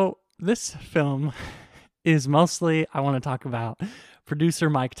 So this film is mostly, I want to talk about producer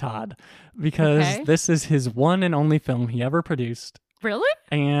Mike Todd, because Okay. this is his one and only film he ever produced. Really?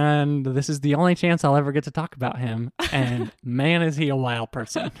 And this is the only chance I'll ever get to talk about him. And man, is he a wild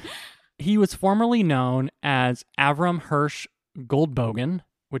person. He was formerly known as Avram Hirsch Goldbogen,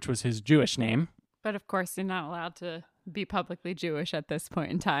 which was his Jewish name. But of course, you're not allowed to be publicly Jewish at this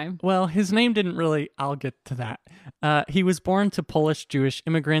point in time. Well, his name didn't really, I'll get to that. He was born to Polish Jewish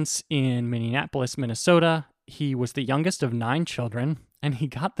immigrants in Minneapolis, Minnesota. He was the youngest of 9 children, and he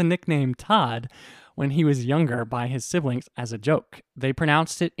got the nickname Todd when he was younger by his siblings as a joke. They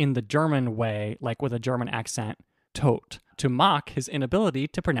pronounced it in the German way, like with a German accent, Tot, to mock his inability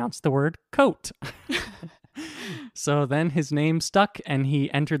to pronounce the word coat. So then his name stuck, and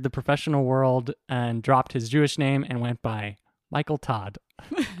he entered the professional world and dropped his Jewish name and went by Michael Todd.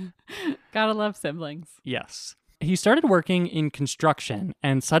 Gotta love siblings. Yes. He started working in construction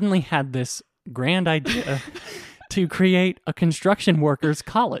and suddenly had this grand idea to create a construction workers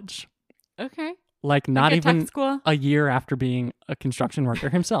college. Okay. Like not Like a tech even school? a year after being a construction worker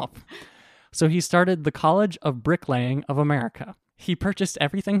himself. So he started the College of Bricklaying of America. He purchased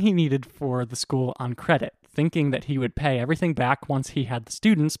everything he needed for the school on credit, thinking that he would pay everything back once he had the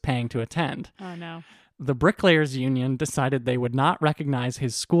students paying to attend. Oh, no. The Bricklayers Union decided they would not recognize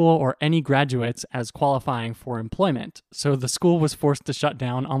his school or any graduates as qualifying for employment, so the school was forced to shut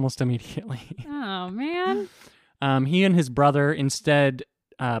down almost immediately. Oh, man. He and his brother instead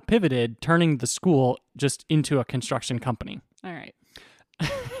pivoted, turning the school just into a construction company. All right.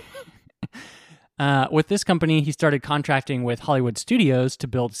 With this company, he started contracting with Hollywood studios to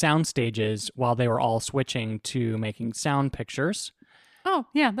build sound stages while they were all switching to making sound pictures. Oh,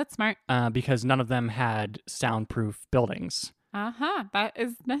 yeah, that's smart. Because none of them had soundproof buildings. Uh-huh. That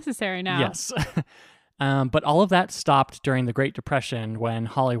is necessary now. Yes. But all of that stopped during the Great Depression when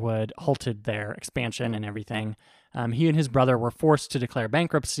Hollywood halted their expansion and everything. He and his brother were forced to declare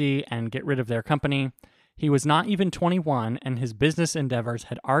bankruptcy and get rid of their company. He was not even 21, and his business endeavors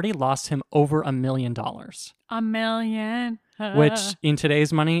had already lost him over $1 million. $1 million. Which in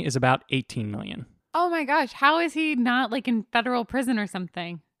today's money is about 18 million. Oh my gosh. How is he not like in federal prison or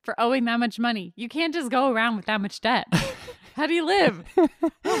something for owing that much money? You can't just go around with that much debt. How do you live?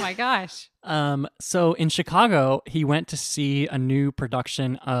 Oh my gosh. So in Chicago, he went to see a new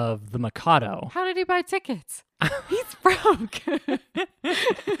production of The Mikado. How did he buy tickets? He's broke.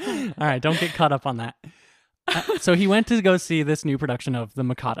 All right, don't get caught up on that. So he went to go see this new production of The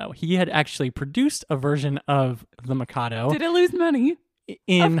Mikado. He had actually produced a version of The Mikado. Did it lose money?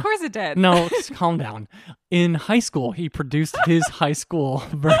 Of course it did. No, just calm down. In high school, he produced his high school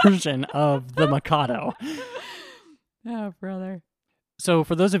version of The Mikado. Oh, brother. So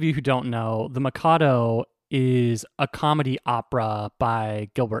for those of you who don't know, The Mikado is a comedy opera by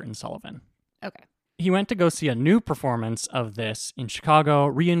Gilbert and Sullivan. Okay. He went to go see a new performance of this in Chicago,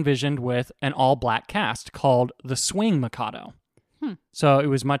 re-envisioned with an all-black cast called The Swing Mikado. So it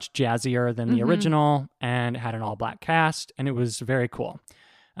was much jazzier than the original and had an all-black cast, and it was very cool.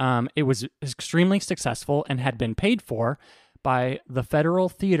 It was extremely successful and had been paid for by the Federal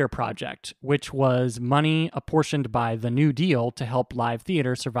Theater Project, which was money apportioned by the New Deal to help live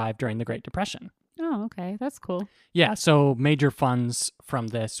theater survive during the Great Depression. Oh, okay. That's cool. Yeah, so major funds from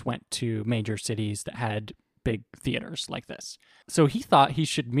this went to major cities that had big theaters like this. So he thought he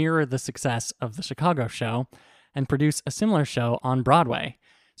should mirror the success of the Chicago show and produce a similar show on Broadway.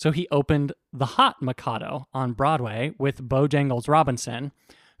 So he opened The Hot Mikado on Broadway with Bojangles Robinson,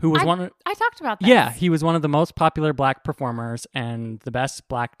 who was I talked about this. Yeah, he was one of the most popular black performers and the best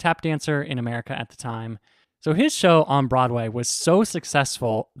black tap dancer in America at the time. So his show on Broadway was so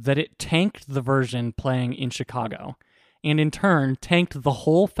successful that it tanked the version playing in Chicago, and in turn tanked the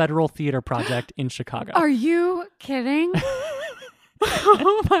whole Federal Theater Project in Chicago. Are you kidding?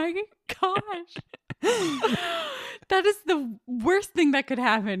 Oh my gosh. That is the worst thing that could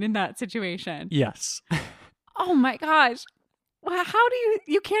happen in that situation. Yes. Oh my gosh. Well, how do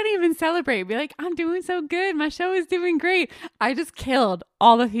you can't even celebrate. Be like, I'm doing so good. My show is doing great. I just killed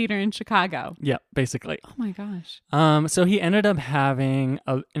all the theater in Chicago. Yeah, basically. Oh my gosh. So he ended up having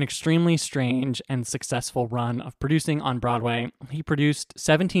an extremely strange and successful run of producing on Broadway. He produced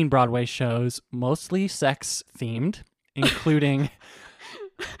 17 Broadway shows, mostly sex themed, including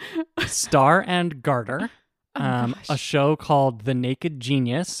Star and Garter, a show called The Naked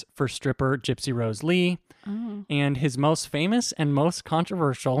Genius for stripper Gypsy Rose Lee, and his most famous and most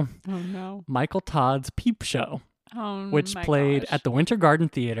controversial, Michael Todd's Peep Show, which played at the Winter Garden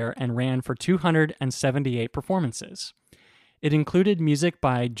Theater and ran for 278 performances. It included music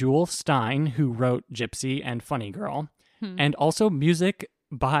by Jewel Stein, who wrote Gypsy and Funny Girl, and also music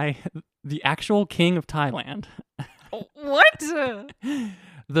by the actual king of Thailand. What?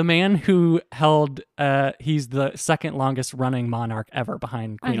 The man who held, he's the second longest running monarch ever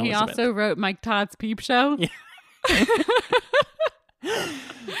behind Queen and he Elizabeth. also wrote Mike Todd's Peep Show? Yeah.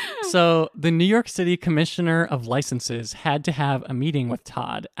 So the New York City Commissioner of Licenses had to have a meeting with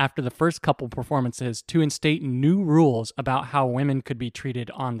Todd after the first couple performances to instate new rules about how women could be treated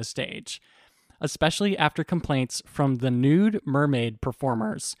on the stage, especially after complaints from the nude mermaid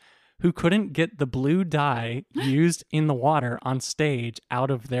performers who couldn't get the blue dye used in the water on stage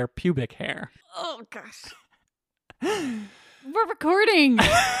out of their pubic hair. Oh, gosh. We're recording.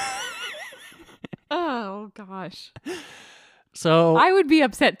 Oh, gosh. So I would be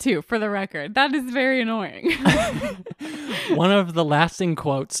upset too, for the record. That is very annoying. one of the lasting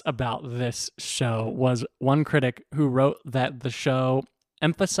quotes about this show was one critic who wrote that the show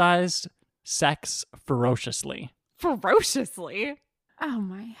emphasized sex ferociously. Ferociously? Oh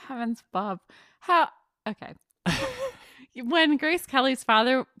my heavens, Bob. How? Okay. When Grace Kelly's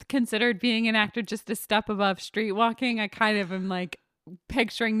father considered being an actor just a step above street walking, I kind of am like,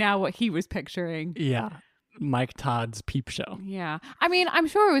 picturing now what he was picturing. Yeah. Mike Todd's Peep Show. Yeah. I mean, I'm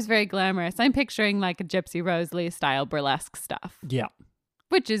sure it was very glamorous. I'm picturing like a Gypsy Rose Lee style burlesque stuff, Yeah.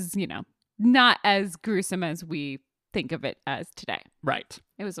 which is, not as gruesome as we think of it as today. Right.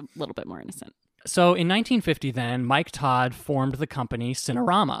 It was a little bit more innocent. So in 1950 then, Mike Todd formed the company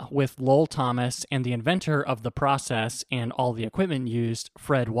Cinerama with Lowell Thomas and the inventor of the process and all the equipment used,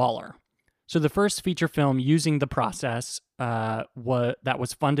 Fred Waller. So the first feature film using the process that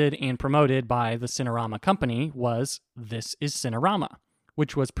was funded and promoted by the Cinerama company was This is Cinerama,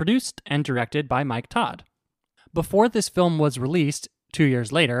 which was produced and directed by Mike Todd. Before this film was released, 2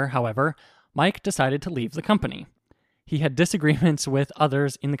 years later, however, Mike decided to leave the company. He had disagreements with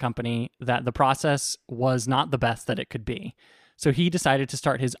others in the company that the process was not the best that it could be. So he decided to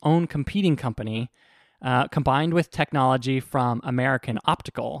start his own competing company, combined with technology from American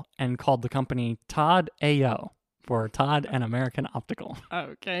Optical, and called the company Todd AO, for Todd and American Optical.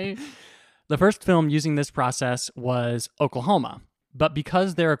 Okay. The first film using this process was Oklahoma, but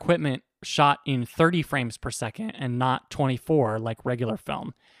because their equipment shot in 30 frames per second and not 24 like regular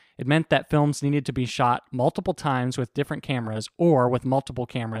film, it meant that films needed to be shot multiple times with different cameras or with multiple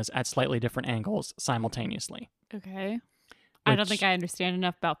cameras at slightly different angles simultaneously. Okay. I don't think I understand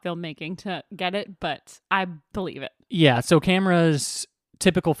enough about filmmaking to get it, but I believe it. Yeah, so cameras,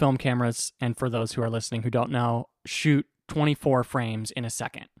 typical film cameras, and for those who are listening who don't know, shoot 24 frames in a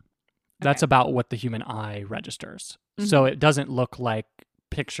second. That's about what the human eye registers. Mm-hmm. So it doesn't look like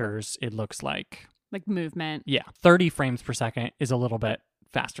pictures, it looks like movement. Yeah, 30 frames per second is a little bit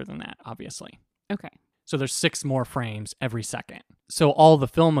faster than that, obviously. Okay. So there's 6 more frames every second. So all the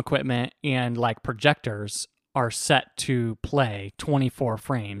film equipment and projectors are set to play 24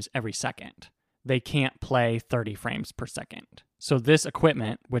 frames every second. They can't play 30 frames per second. So this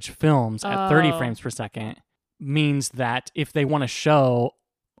equipment, which films at 30 frames per second, means that if they want to show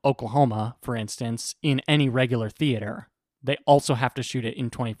Oklahoma, for instance, in any regular theater, they also have to shoot it in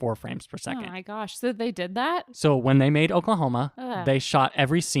 24 frames per second. Oh my gosh. So they did that? So when they made Oklahoma, they shot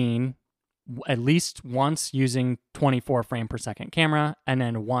every scene at least once using 24 frame per second camera and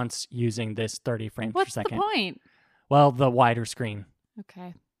then once using this 30 frames per second. What's the point? Well, the wider screen.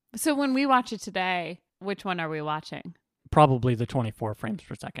 Okay. So when we watch it today, which one are we watching? Probably the 24 frames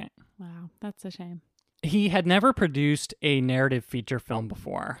per second. Wow, that's a shame. He had never produced a narrative feature film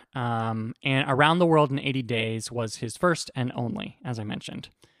before, and Around the World in 80 Days was his first and only, as I mentioned.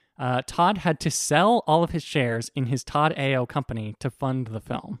 Todd had to sell all of his shares in his Todd AO company to fund the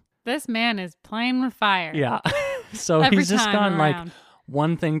film. This man is playing with fire. Yeah. So Every he's just time gone around.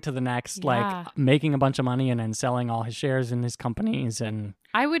 one thing to the next, Yeah. making a bunch of money and then selling all his shares in his companies. And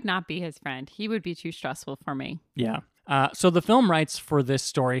I would not be his friend. He would be too stressful for me. yeah. So the film rights for this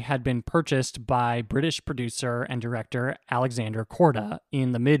story had been purchased by British producer and director Alexander Korda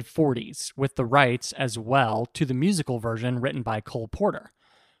in the mid-40s, with the rights as well to the musical version written by Cole Porter,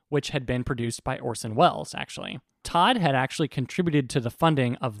 which had been produced by Orson Welles, actually. Todd had actually contributed to the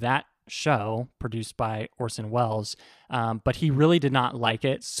funding of that show produced by Orson Welles, but he really did not like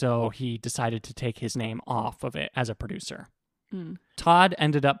it, so he decided to take his name off of it as a producer. Todd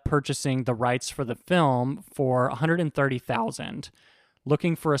ended up purchasing the rights for the film for $130,000,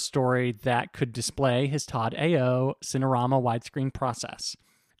 looking for a story that could display his Todd AO Cinerama widescreen process.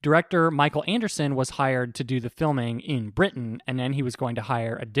 Director Michael Anderson was hired to do the filming in Britain, and then he was going to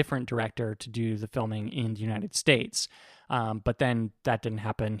hire a different director to do the filming in the United States. But then that didn't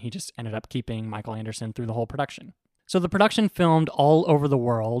happen. He just ended up keeping Michael Anderson through the whole production. So the production filmed all over the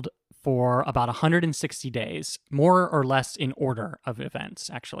world for about 160 days, more or less in order of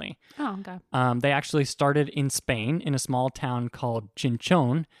events, actually. Oh, okay. They actually started in Spain in a small town called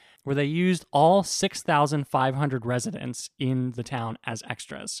Chinchón, where they used all 6,500 residents in the town as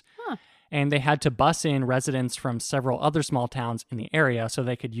extras. Huh. And they had to bus in residents from several other small towns in the area so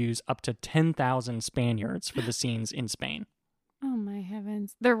they could use up to 10,000 Spaniards for the scenes in Spain. Oh, my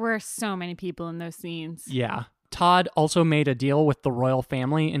heavens. There were so many people in those scenes. Yeah. Todd also made a deal with the royal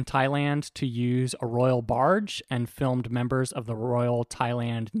family in Thailand to use a royal barge and filmed members of the Royal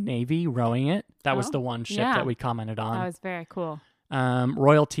Thailand Navy rowing it. That was the one ship that we commented on. That was very cool.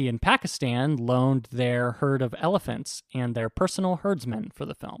 Royalty in Pakistan loaned their herd of elephants and their personal herdsmen for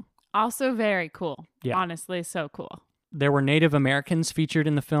the film. Also very cool. Yeah. Honestly, so cool. There were Native Americans featured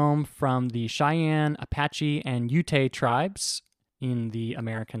in the film from the Cheyenne, Apache, and Ute tribes in the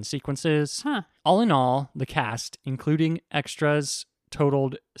American sequences. Huh. All in all, the cast, including extras,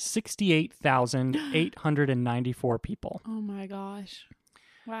 totaled 68,894 people. Oh my gosh.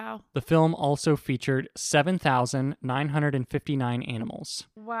 Wow. The film also featured 7,959 animals.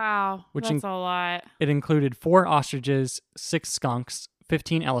 Wow. Which That's a lot. It included 4 ostriches, 6 skunks,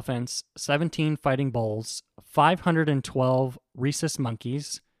 15 elephants, 17 fighting bulls, 512 rhesus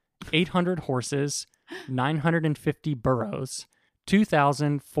monkeys, 800 horses, 950 burros,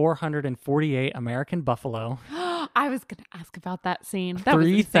 2,448 American buffalo, I was going to ask about that scene. That was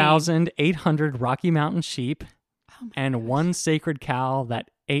insane. 3,800 Rocky Mountain sheep, Oh my and gosh. 1 sacred cow that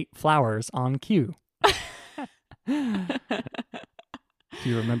ate flowers on cue. Do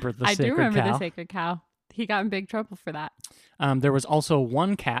you remember the I sacred do remember cow? the sacred cow. He got in big trouble for that. There was also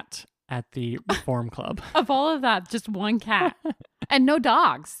 1 cat at the Reform Club. Of all of that, just one cat and no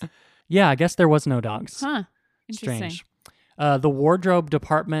dogs. Yeah, I guess there was no dogs. Huh. Interesting. Strange. The wardrobe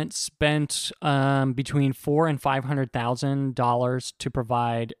department spent between $400,000 and $500,000 to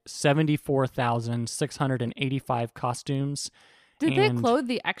provide 74,685 costumes. Did they and clothe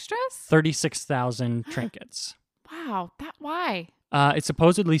the extras? 36,000 trinkets. Wow. Why? It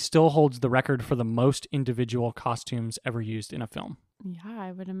supposedly still holds the record for the most individual costumes ever used in a film. Yeah,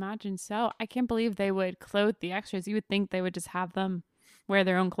 I would imagine so. I can't believe they would clothe the extras. You would think they would just have them wear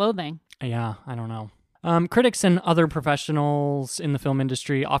their own clothing. Yeah, I don't know. Critics and other professionals in the film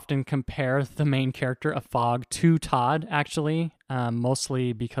industry often compare the main character of Fogg to Todd, actually,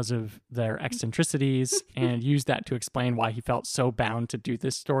 mostly because of their eccentricities, and use that to explain why he felt so bound to do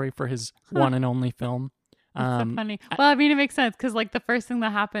this story for his one and only film. That's so funny. Well, I mean, it makes sense because, like, the first thing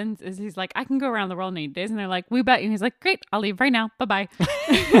that happens is he's like, I can go around the world in 8 days. And they're like, we bet you. He's like, great, I'll leave right now. Bye-bye.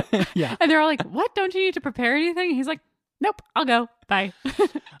 Yeah. And they're all like, what? Don't you need to prepare anything? He's like, nope, I'll go. Bye.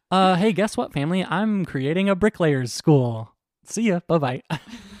 Hey, guess what, family? I'm creating a bricklayers school. See ya. Bye-bye.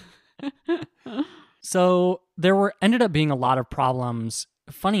 So there ended up being a lot of problems.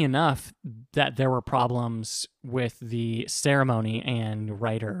 Funny enough that there were problems with the ceremony and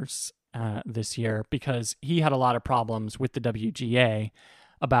writers this year, because he had a lot of problems with the WGA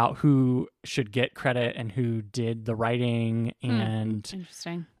about who should get credit and who did the writing. And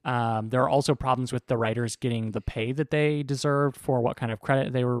Interesting. there are also problems with the writers getting the pay that they deserved for what kind of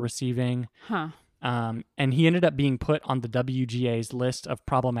credit they were receiving. Huh. And he ended up being put on the WGA's list of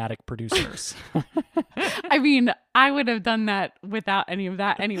problematic producers. I mean, I would have done that without any of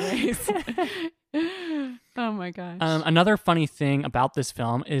that anyways. Oh my gosh. Another funny thing about this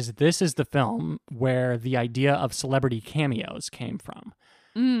film is this is the film where the idea of celebrity cameos came from.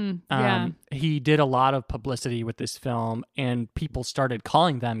 Yeah. He did a lot of publicity with this film, and people started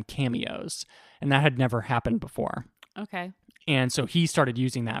calling them cameos, and that had never happened before. Okay. And so he started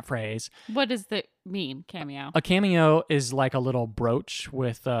using that phrase. What does that mean, cameo? A cameo is like a little brooch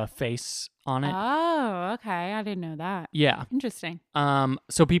with a face on it. Oh, okay. I didn't know that. Yeah. Interesting.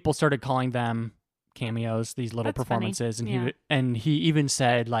 So people started calling them cameos, these little That's funny. performances, and Yeah. he even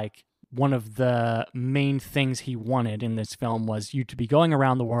said, like, one of the main things he wanted in this film was you to be going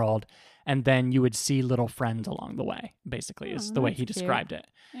around the world, and then you would see little friends along the way, basically, is the way that's he cute. described it.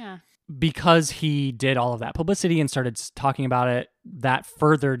 Yeah. Because he did all of that publicity and started talking about it, that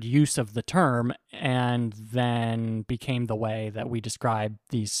furthered use of the term, and then became the way that we describe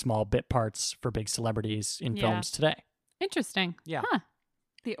these small bit parts for big celebrities in Yeah. films today. Interesting. Yeah. Huh.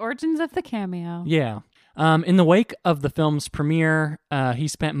 The origins of the cameo. Yeah. In the wake of the film's premiere, he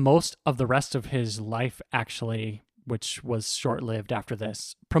spent most of the rest of his life, actually, which was short-lived after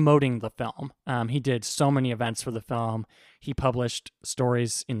this, promoting the film. He did so many events for the film. He published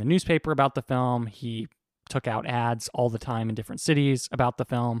stories in the newspaper about the film. He took out ads all the time in different cities about the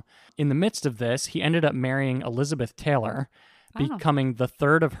film. In the midst of this, he ended up marrying Elizabeth Taylor, Oh. becoming the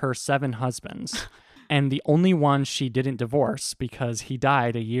third of her 7 husbands. And the only one she didn't divorce because he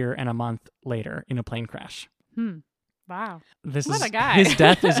died a year and a month later in a plane crash. Wow. This What is a guy. His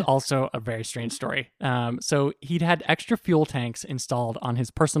death is also a very strange story. So he'd had extra fuel tanks installed on his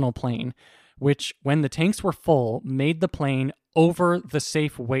personal plane, which, when the tanks were full, made the plane over the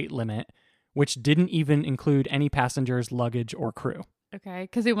safe weight limit, which didn't even include any passengers, luggage, or crew. Okay.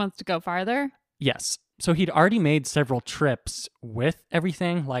 Because he wants to go farther. Yes. So he'd already made several trips with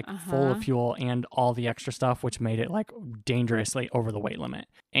everything, like full Uh-huh. of fuel and all the extra stuff, which made it like dangerously over the weight limit.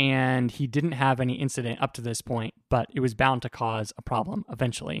 And he didn't have any incident up to this point, but it was bound to cause a problem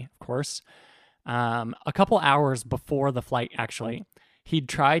eventually, of course. A couple hours before the flight, actually, he'd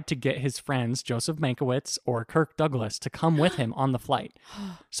tried to get his friends, Joseph Mankiewicz or Kirk Douglas, to come with him on the flight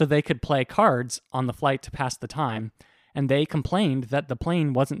so they could play cards on the flight to pass the time. And they complained that the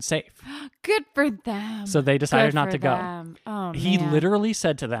plane wasn't safe. Good for them. So they decided Good not for to go. them. Oh, He man. literally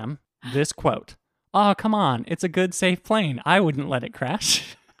said to them this quote, "Oh, come on. It's a good, safe plane. I wouldn't let it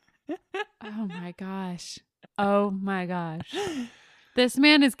crash." Oh my gosh. Oh my gosh. This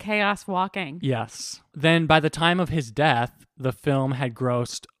man is chaos walking. Yes. Then by the time of his death, the film had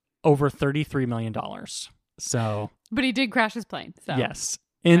grossed over $33 million. So, But he did crash his plane. So. yes.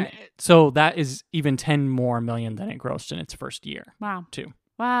 And Right. so that is even 10 more million than it grossed in its first year, Wow. too.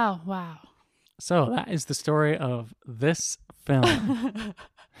 Wow. Wow. So that is the story of this film.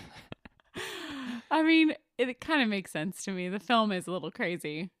 I mean, it kind of makes sense to me. The film is a little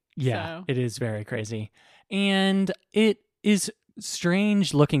crazy. Yeah, So. it is very crazy. And it is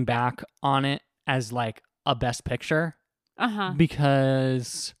strange looking back on it as like a best picture Uh-huh.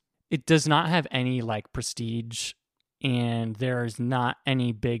 because it does not have any like prestige and there's not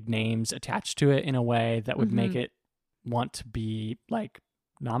any big names attached to it in a way that would make Mhm. it want to be like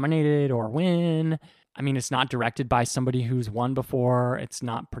nominated or win. I mean, it's not directed by somebody who's won before. It's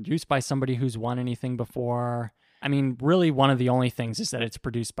not produced by somebody who's won anything before. I mean, really, one of the only things is that it's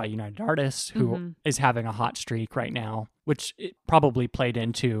produced by United Artists, who is having a hot streak right now, which it probably played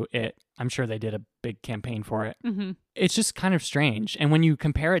into it. I'm sure they did a big campaign for it. Mm-hmm. It's just kind of strange. And when you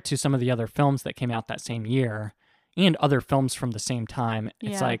compare it to some of the other films that came out that same year and other films from the same time,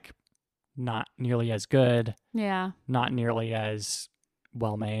 it's Yeah. like not nearly as good, Yeah. not nearly as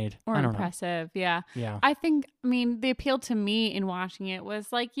well made. Or I don't impressive. Yeah. know. Yeah. I mean, the appeal to me in watching it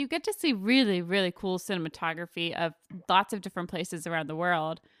was like you get to see really, really cool cinematography of lots of different places around the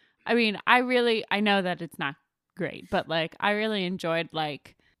world. I mean, I know that it's not great, but like I really enjoyed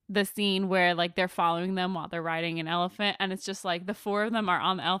like the scene where like they're following them while they're riding an elephant, and it's just like the four of them are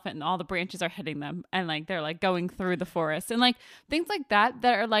on the elephant and all the branches are hitting them, and like they're like going through the forest and like things like that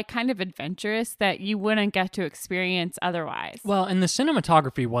are like kind of adventurous that you wouldn't get to experience otherwise. Well, and the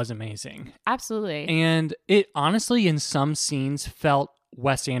cinematography was amazing. Absolutely. And it honestly, in some scenes, felt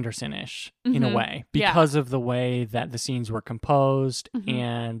Wes Anderson-ish in a Mhm. way Yeah. because of the way that the scenes were composed, Mhm.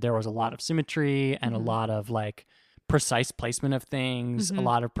 and there was a lot of symmetry and Mhm. a lot of like precise placement of things, a Mhm.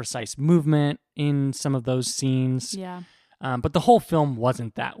 lot of precise movement in some of those scenes. Yeah. But the whole film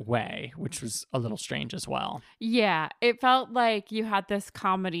wasn't that way, which was a little strange as well. Yeah, it felt like you had this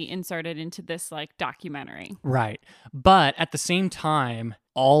comedy inserted into this like documentary. Right. But at the same time,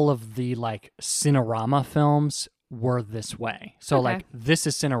 all of the like Cinerama films were this way. So Okay. like This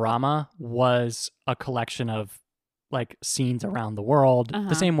Is Cinerama was a collection of like scenes around the world, Uh-huh.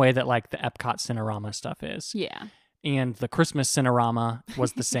 the same way that like the Epcot Cinerama stuff is. Yeah. And the Christmas Cinerama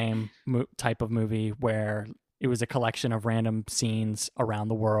was the same type of movie where it was a collection of random scenes around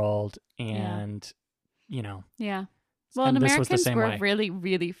the world and, you know. Yeah. Well, and this was the Americans same were way. really,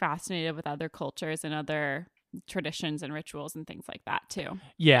 really fascinated with other cultures and other traditions and rituals and things like that too.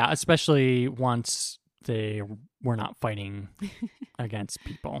 Yeah, especially once they were not fighting against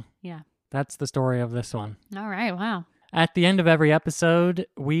people. Yeah. That's the story of this one. All right. Wow. At the end of every episode,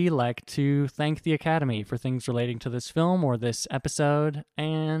 we like to thank the Academy for things relating to this film or this episode,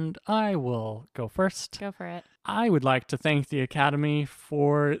 and I will go first. Go for it. I would like to thank the Academy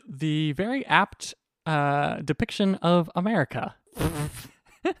for the very apt depiction of America.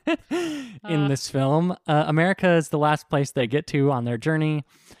 In this film, America is the last place they get to on their journey.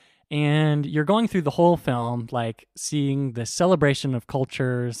 And you're going through the whole film, like seeing the celebration of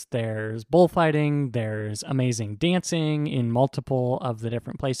cultures. There's bullfighting, there's amazing dancing in multiple of the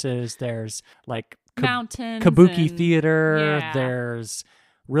different places. There's like Mountains. kabuki and- theater. Yeah. There's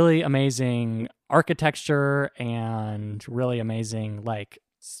really amazing architecture and really amazing like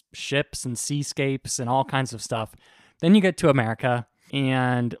ships and seascapes and all kinds of stuff. Then you get to America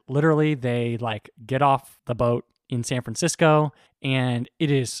and literally they like get off the boat in San Francisco and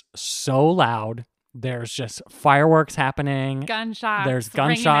it is so loud. There's just fireworks happening. Gunshots. There's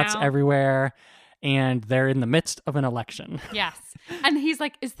ringing gunshots out. everywhere and they're in the midst of an election. Yes. And he's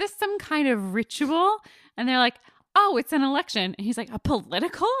like, is this some kind of ritual? And they're like, oh, it's an election. And he's like, a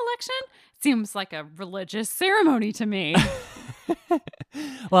political election? Seems like a religious ceremony to me.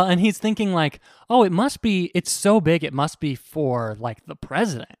 Well, and he's thinking like, oh, it's so big, it must be for like the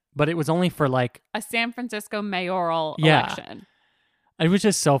president. But it was only for like, A San Francisco mayoral Yeah. election. it was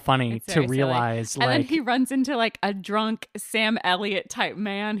just so funny It's to very silly. realize And then like, he runs into like a drunk Sam Elliott type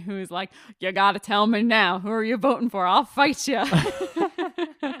man who's like, you got to tell me now. Who are you voting for? I'll fight you.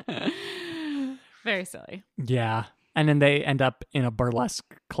 Very silly. yeah. And then they end up in a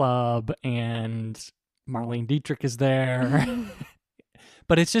burlesque club and Marlene Dietrich is there.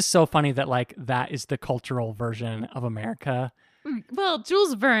 But it's just so funny that like that is the cultural version of America. Well,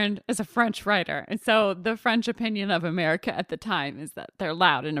 Jules Verne is a French writer. And so the French opinion of America at the time is that they're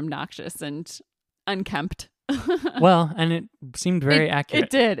loud and obnoxious and unkempt. Well, and it seemed very accurate. It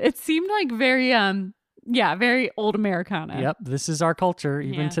did. It seemed like very, very old Americana. Yep, this is our culture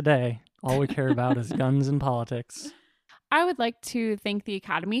even Yeah. today. All we care about is guns and politics. I would like to thank the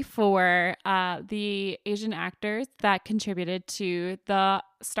Academy for the Asian actors that contributed to the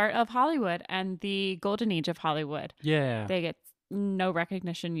start of Hollywood and the golden age of Hollywood. Yeah. They get no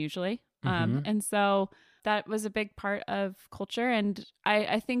recognition usually. Mhm. And so that was a big part of culture. And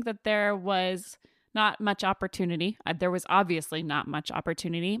I think that there was not much opportunity. There was obviously not much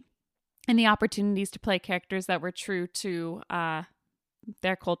opportunity. And the opportunities to play characters that were true to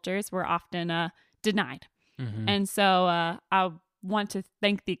their cultures were often denied. Mhm. And so I want to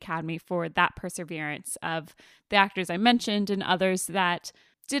thank the Academy for that perseverance of the actors I mentioned and others that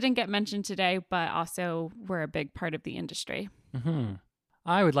didn't get mentioned today, but also were a big part of the industry. Mhm.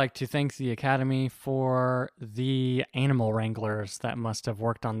 I would like to thank the Academy for the animal wranglers that must have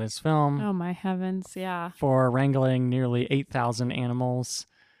worked on this film, Oh, my heavens. Yeah. for wrangling nearly 8,000 animals.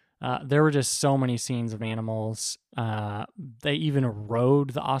 There were just so many scenes of animals. They even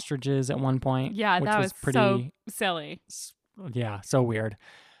rode the ostriches at one point. Yeah, which that was pretty, so silly. yeah, so weird.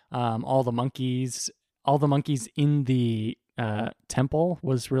 All the monkeys in the temple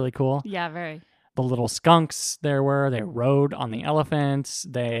was really cool. Yeah, very. The little skunks they rode on the elephants.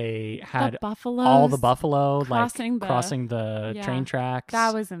 They had The buffaloes. all the buffalo crossing crossing the- the yeah, train tracks.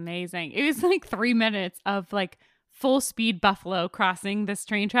 That was amazing. It was like 3 minutes of like full speed buffalo crossing this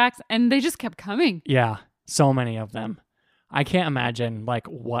train tracks, and they just kept coming. Yeah, so many of them. I can't imagine like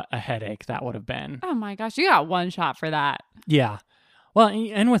what a headache that would have been. Oh my gosh, you got one shot for that. Yeah. Well,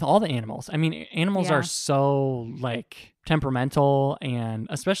 and with all the animals. I mean, animals Yeah. are so like temperamental, and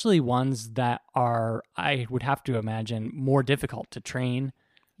especially ones that are, I would have to imagine, more difficult to train,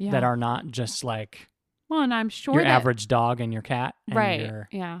 Yeah. that are not just like well, and I'm sure your that, average dog and your cat. And right. your-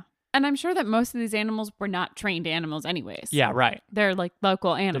 Yeah. And I'm sure that most of these animals were not trained animals anyways. Yeah, right. They're like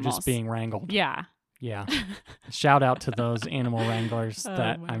local They're animals. just being wrangled. Yeah. Yeah. Shout out to those animal wranglers Oh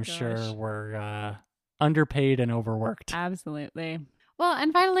that my I'm gosh. sure were underpaid and overworked. Absolutely. Well,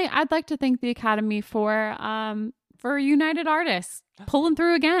 and finally, I'd like to thank the Academy for United Artists pulling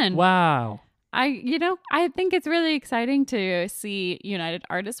through again. Wow. I think it's really exciting to see United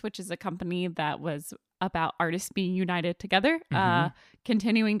Artists, which is a company that was about artists being united together,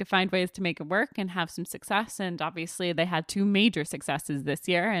 continuing to find ways to make it work and have some success. And obviously, they had 2 major successes this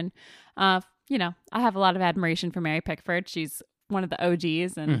year. And, I have a lot of admiration for Mary Pickford. She's one of the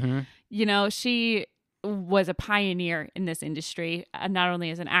OGs. And, she was a pioneer in this industry, not only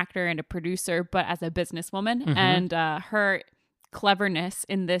as an actor and a producer, but as a businesswoman. And her cleverness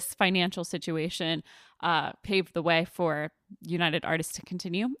in this financial situation paved the way for United Artists to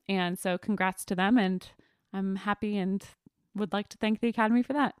continue. And so congrats to them. And I'm happy and would like to thank the Academy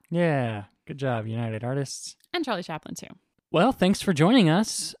for that. Yeah. Good job, United Artists. And Charlie Chaplin, too. Well, thanks for joining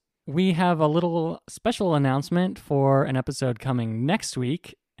us. We have a little special announcement for an episode coming next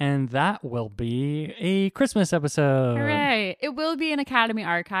week, and that will be a Christmas episode. Hooray. It will be an Academy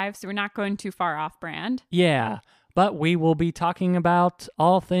archive, so we're not going too far off brand. Yeah, but we will be talking about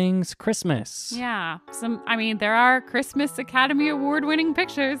all things Christmas. Yeah. There are Christmas Academy Award winning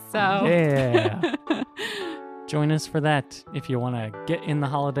pictures, so. Yeah. Join us for that if you want to get in the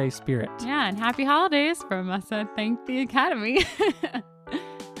holiday spirit. Yeah, and happy holidays from us at Thank the Academy.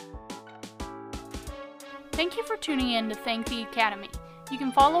 Thank you for tuning in to Thank the Academy. You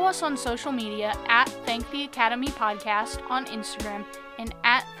can follow us on social media at Thank the Academy Podcast on Instagram and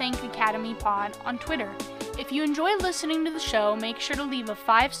at Thank Academy Pod on Twitter. If you enjoy listening to the show, make sure to leave a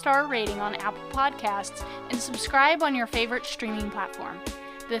 5-star rating on Apple Podcasts and subscribe on your favorite streaming platform.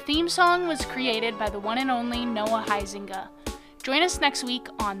 The theme song was created by the one and only Noah Huizinga. Join us next week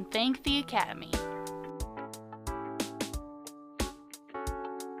on Thank the Academy.